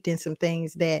steeped in some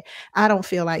things that I don't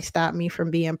feel like stop me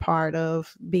from being part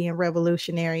of being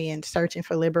revolutionary and searching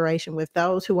for liberation with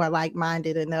those who are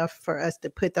like-minded enough for us to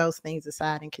put those things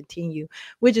aside and continue,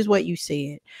 which is what you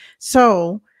said.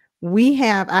 So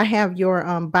I have your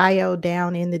bio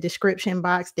down in the description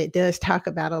box that does talk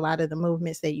about a lot of the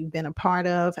movements that you've been a part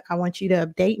of. I want you to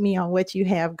update me on what you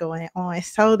have going on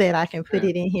so that I can put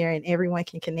it in here and everyone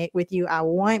can connect with you. I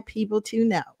want people to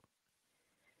know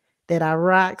that I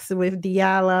rocks with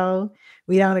Diallo.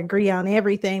 We don't agree on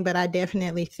everything, but I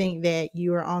definitely think that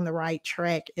you are on the right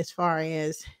track as far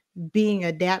as being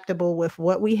adaptable with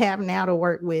what we have now to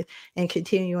work with and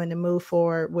continuing to move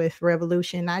forward with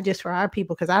revolution, not just for our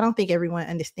people, because I don't think everyone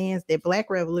understands that Black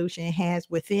revolution has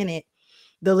within it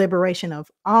the liberation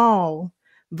of all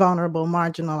vulnerable,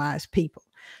 marginalized people.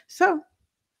 So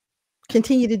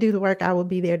continue to do the work. I will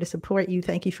be there to support you.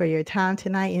 Thank you for your time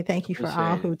tonight. And thank you for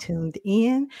all who tuned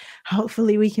in.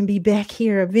 Hopefully we can be back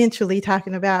here eventually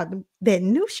talking about that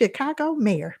new Chicago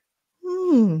mayor.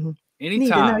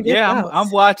 Anytime. Yeah, I'm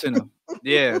watching them.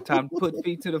 Yeah, time to put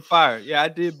feet to the fire. Yeah, I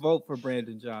did vote for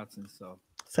Brandon Johnson. So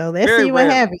let's see what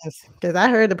happens. Because I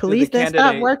heard the police done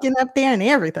stopped working up there and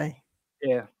everything.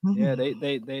 Yeah. Yeah,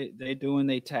 they doing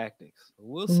their tactics.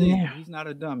 We'll see. Yeah. He's not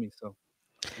a dummy, so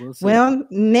we'll see. Well,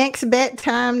 next bet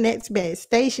time, next bet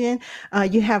station.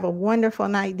 You have a wonderful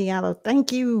night, Diallo.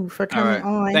 Thank you for coming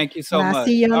on. Thank you so much. I'll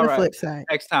see you on the flip side.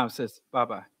 Next time, sis.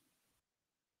 Bye-bye.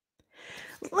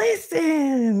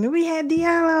 Listen, we had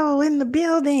Diallo in the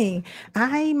building.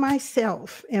 I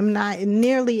myself am not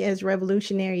nearly as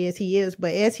revolutionary as he is,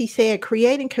 but as he said,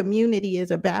 creating community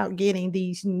is about getting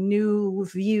these new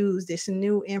views, this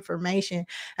new information.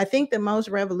 I think the most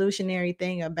revolutionary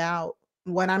thing about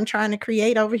what I'm trying to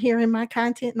create over here in my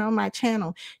content and on my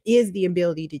channel is the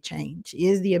ability to change,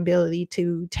 is the ability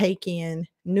to take in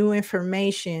new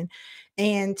information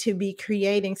and to be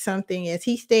creating something, as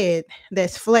he said,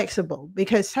 that's flexible,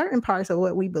 because certain parts of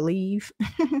what we believe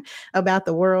about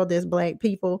the world as Black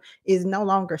people is no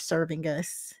longer serving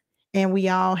us. And we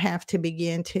all have to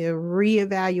begin to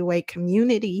reevaluate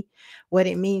community, what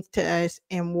it means to us,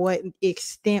 and what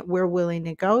extent we're willing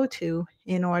to go to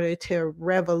in order to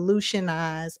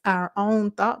revolutionize our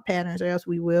own thought patterns, or else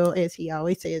we will, as he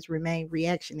always says, remain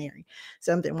reactionary.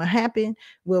 Something will happen,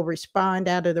 we'll respond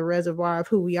out of the reservoir of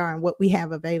who we are and what we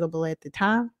have available at the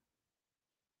time.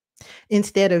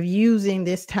 instead of using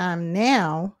this time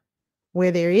now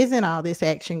where there isn't all this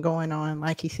action going on,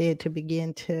 like he said, to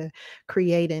begin to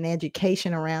create an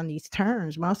education around these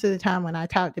terms. Most of the time when I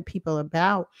talk to people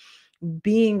about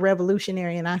being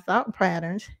revolutionary in our thought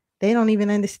patterns, they don't even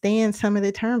understand some of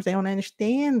the terms. They don't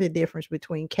understand the difference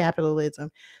between capitalism,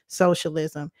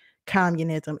 socialism,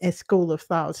 communism, and school of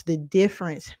thoughts, the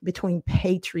difference between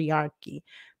patriarchy,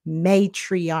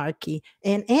 matriarchy,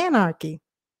 and anarchy.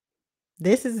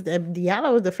 This is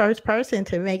Diallo is the first person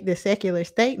to make the secular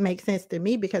state make sense to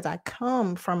me, because I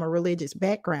come from a religious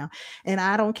background, and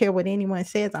I don't care what anyone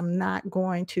says. I'm not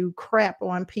going to crap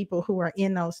on people who are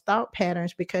in those thought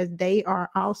patterns, because they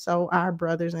are also our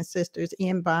brothers and sisters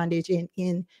in bondage and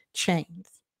in chains.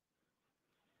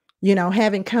 You know,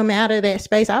 having come out of that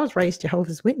space, I was raised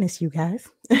Jehovah's Witness, you guys.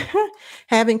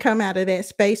 Having come out of that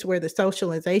space where the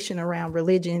socialization around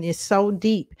religion is so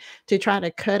deep, to try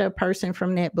to cut a person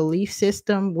from that belief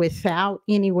system without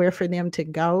anywhere for them to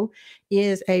go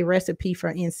is a recipe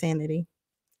for insanity.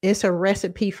 It's a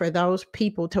recipe for those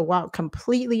people to walk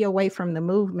completely away from the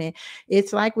movement.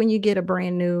 It's like when you get a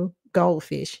brand new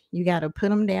goldfish, you got to put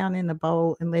them down in the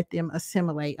bowl and let them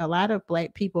assimilate. A lot of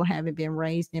Black people haven't been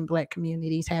raised in Black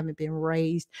communities, haven't been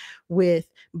raised with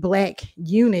Black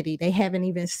unity. They haven't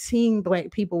even seen Black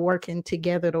people working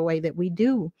together the way that we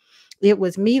do. It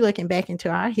was me looking back into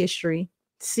our history,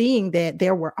 seeing that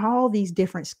there were all these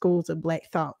different schools of Black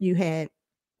thought. You had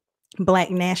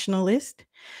Black nationalist,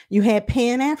 you had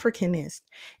Pan-Africanist,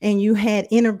 and you had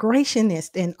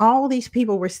integrationist, and all these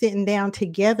people were sitting down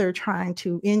together trying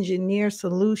to engineer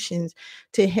solutions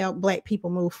to help Black people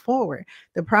move forward.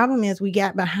 The problem is we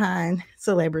got behind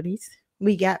celebrities.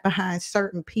 We got behind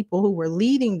certain people who were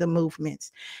leading the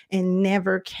movements and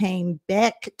never came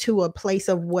back to a place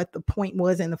of what the point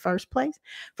was in the first place.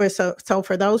 So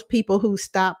for those people whose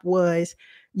stop was,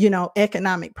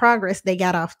 economic progress, they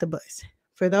got off the bus.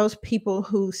 For those people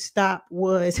whose stop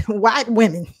was white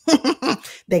women,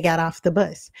 they got off the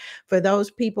bus. For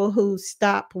those people whose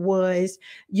stop was,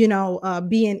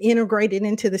 being integrated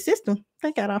into the system,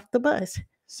 they got off the bus.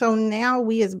 So now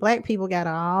we as Black people got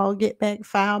to all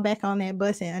file back on that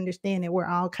bus and understand that we're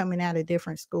all coming out of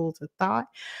different schools of thought.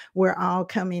 We're all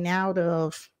coming out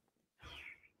of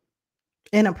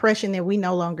an oppression that we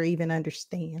no longer even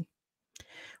understand.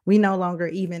 We no longer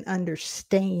even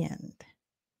understand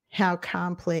how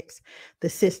complex the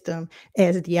system,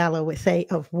 as Diallo would say,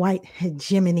 of white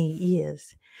hegemony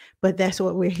is. But that's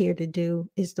what we're here to do,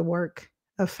 is the work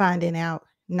of finding out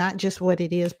not just what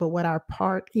it is, but what our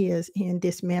part is in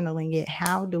dismantling it.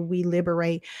 How do we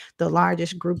liberate the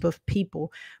largest group of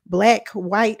people? Black,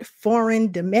 white, foreign,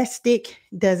 domestic,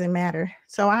 doesn't matter.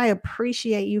 So I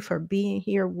appreciate you for being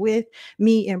here with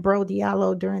me and Bro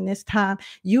Diallo during this time.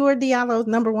 You are Diallo's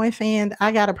 #1 fan.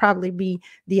 I got to probably be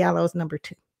Diallo's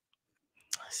 #2.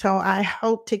 So I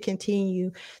hope to continue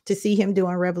to see him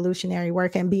doing revolutionary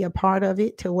work and be a part of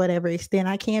it to whatever extent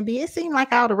I can be. It seems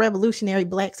like all the revolutionary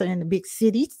Blacks are in the big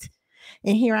cities.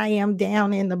 And here I am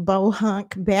down in the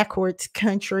bohunk backwards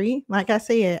country. Like I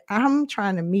said, I'm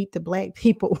trying to meet the Black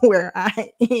people where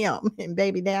I am. And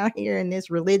baby, down here in this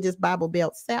religious Bible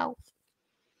Belt South,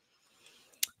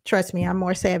 trust me, I'm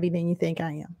more savvy than you think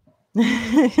I am.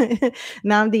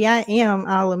 Namdi, I am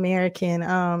all-American,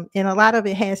 and a lot of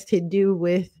it has to do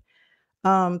with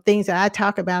things that I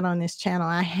talk about on this channel.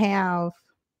 I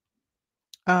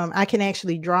can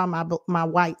actually draw my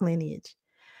white lineage.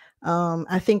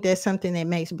 I think that's something that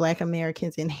makes Black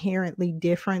Americans inherently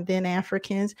different than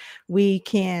Africans. We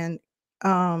can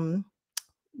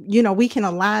we can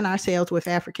align ourselves with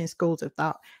African schools of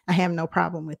thought. I have no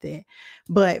problem with that.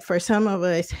 But for some of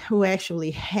us who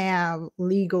actually have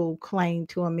legal claim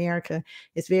to America,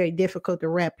 it's very difficult to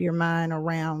wrap your mind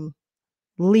around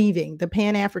leaving. The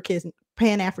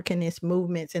Pan-Africanist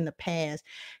movements in the past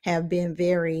have been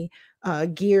very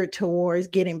geared towards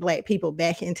getting Black people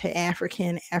back into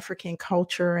African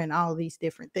culture and all these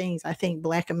different things. I think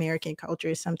Black American culture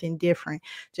is something different,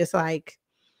 just like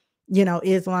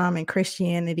Islam and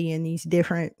Christianity and these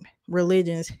different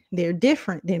religions. They're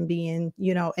different than being,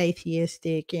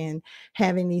 atheistic and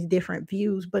having these different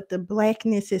views. But the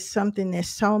Blackness is something that's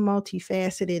so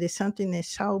multifaceted. It's something that's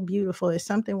so beautiful. It's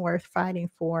something worth fighting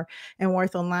for and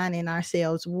worth aligning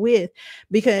ourselves with.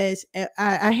 Because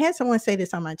I had someone say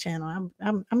this on my channel.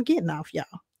 I'm getting off, y'all,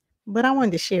 but I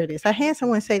wanted to share this. I had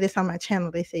someone say this on my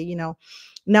channel. They say,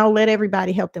 no, let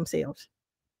everybody help themselves.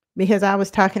 Because I was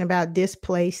talking about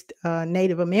displaced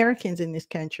Native Americans in this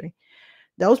country.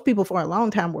 Those people for a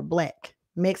long time were Black.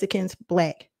 Mexicans,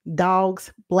 Black.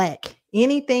 Dogs, Black.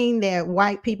 Anything that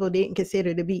white people didn't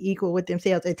consider to be equal with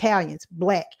themselves, Italians,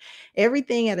 black,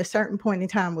 everything at a certain point in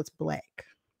time was black.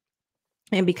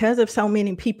 And because of so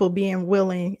many people being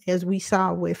willing, as we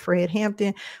saw with Fred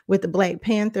Hampton, with the Black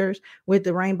Panthers, with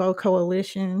the Rainbow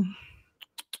Coalition,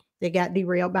 they got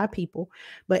derailed by people.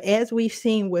 But as we've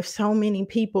seen with so many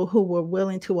people who were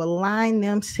willing to align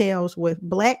themselves with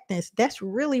blackness, that's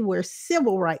really where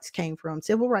civil rights came from.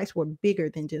 Civil rights were bigger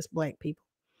than just black people.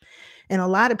 And a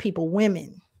lot of people,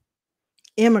 women,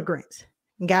 immigrants,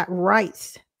 got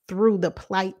rights through the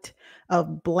plight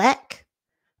of Black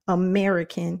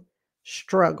American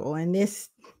struggle. And this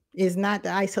is not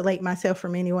to isolate myself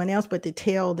from anyone else, but to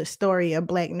tell the story of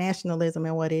Black nationalism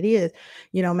and what it is.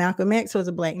 You know, Malcolm X was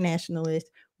a Black nationalist,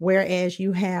 whereas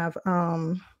you have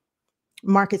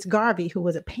Marcus Garvey, who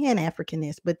was a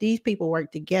Pan-Africanist, but these people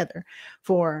worked together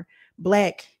for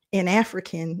Black and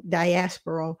African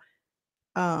diaspora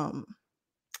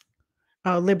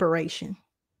liberation,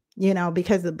 you know,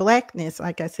 because the Blackness,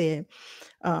 like I said,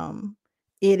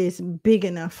 it is big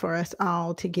enough for us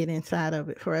all to get inside of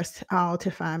it, for us all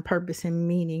to find purpose and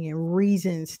meaning and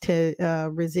reasons to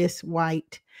resist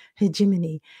white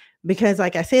hegemony. Because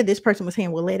like I said, this person was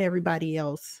saying, well, let everybody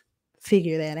else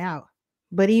figure that out.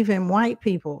 But even white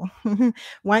people,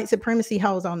 white supremacy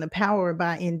holds on the power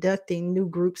by inducting new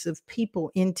groups of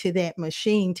people into that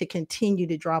machine to continue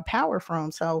to draw power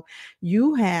from. So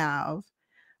you have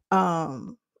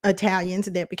Italians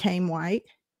that became white.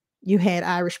 You had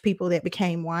Irish people that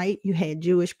became white. You had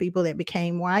Jewish people that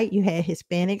became white. You had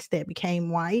Hispanics that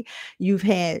became white. You've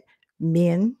had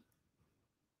men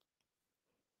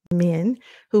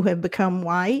who have become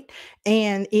white,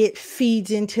 and it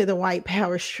feeds into the white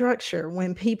power structure.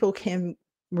 When people can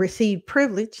receive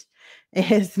privilege,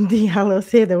 as Diallo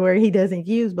said, the word he doesn't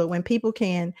use, but when people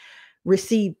can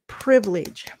receive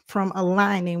privilege from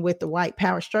aligning with the white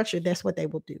power structure, that's what they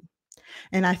will do.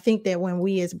 And I think that when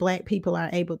we as Black people are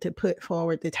able to put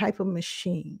forward the type of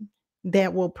machine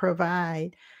that will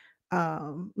provide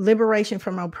liberation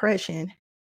from oppression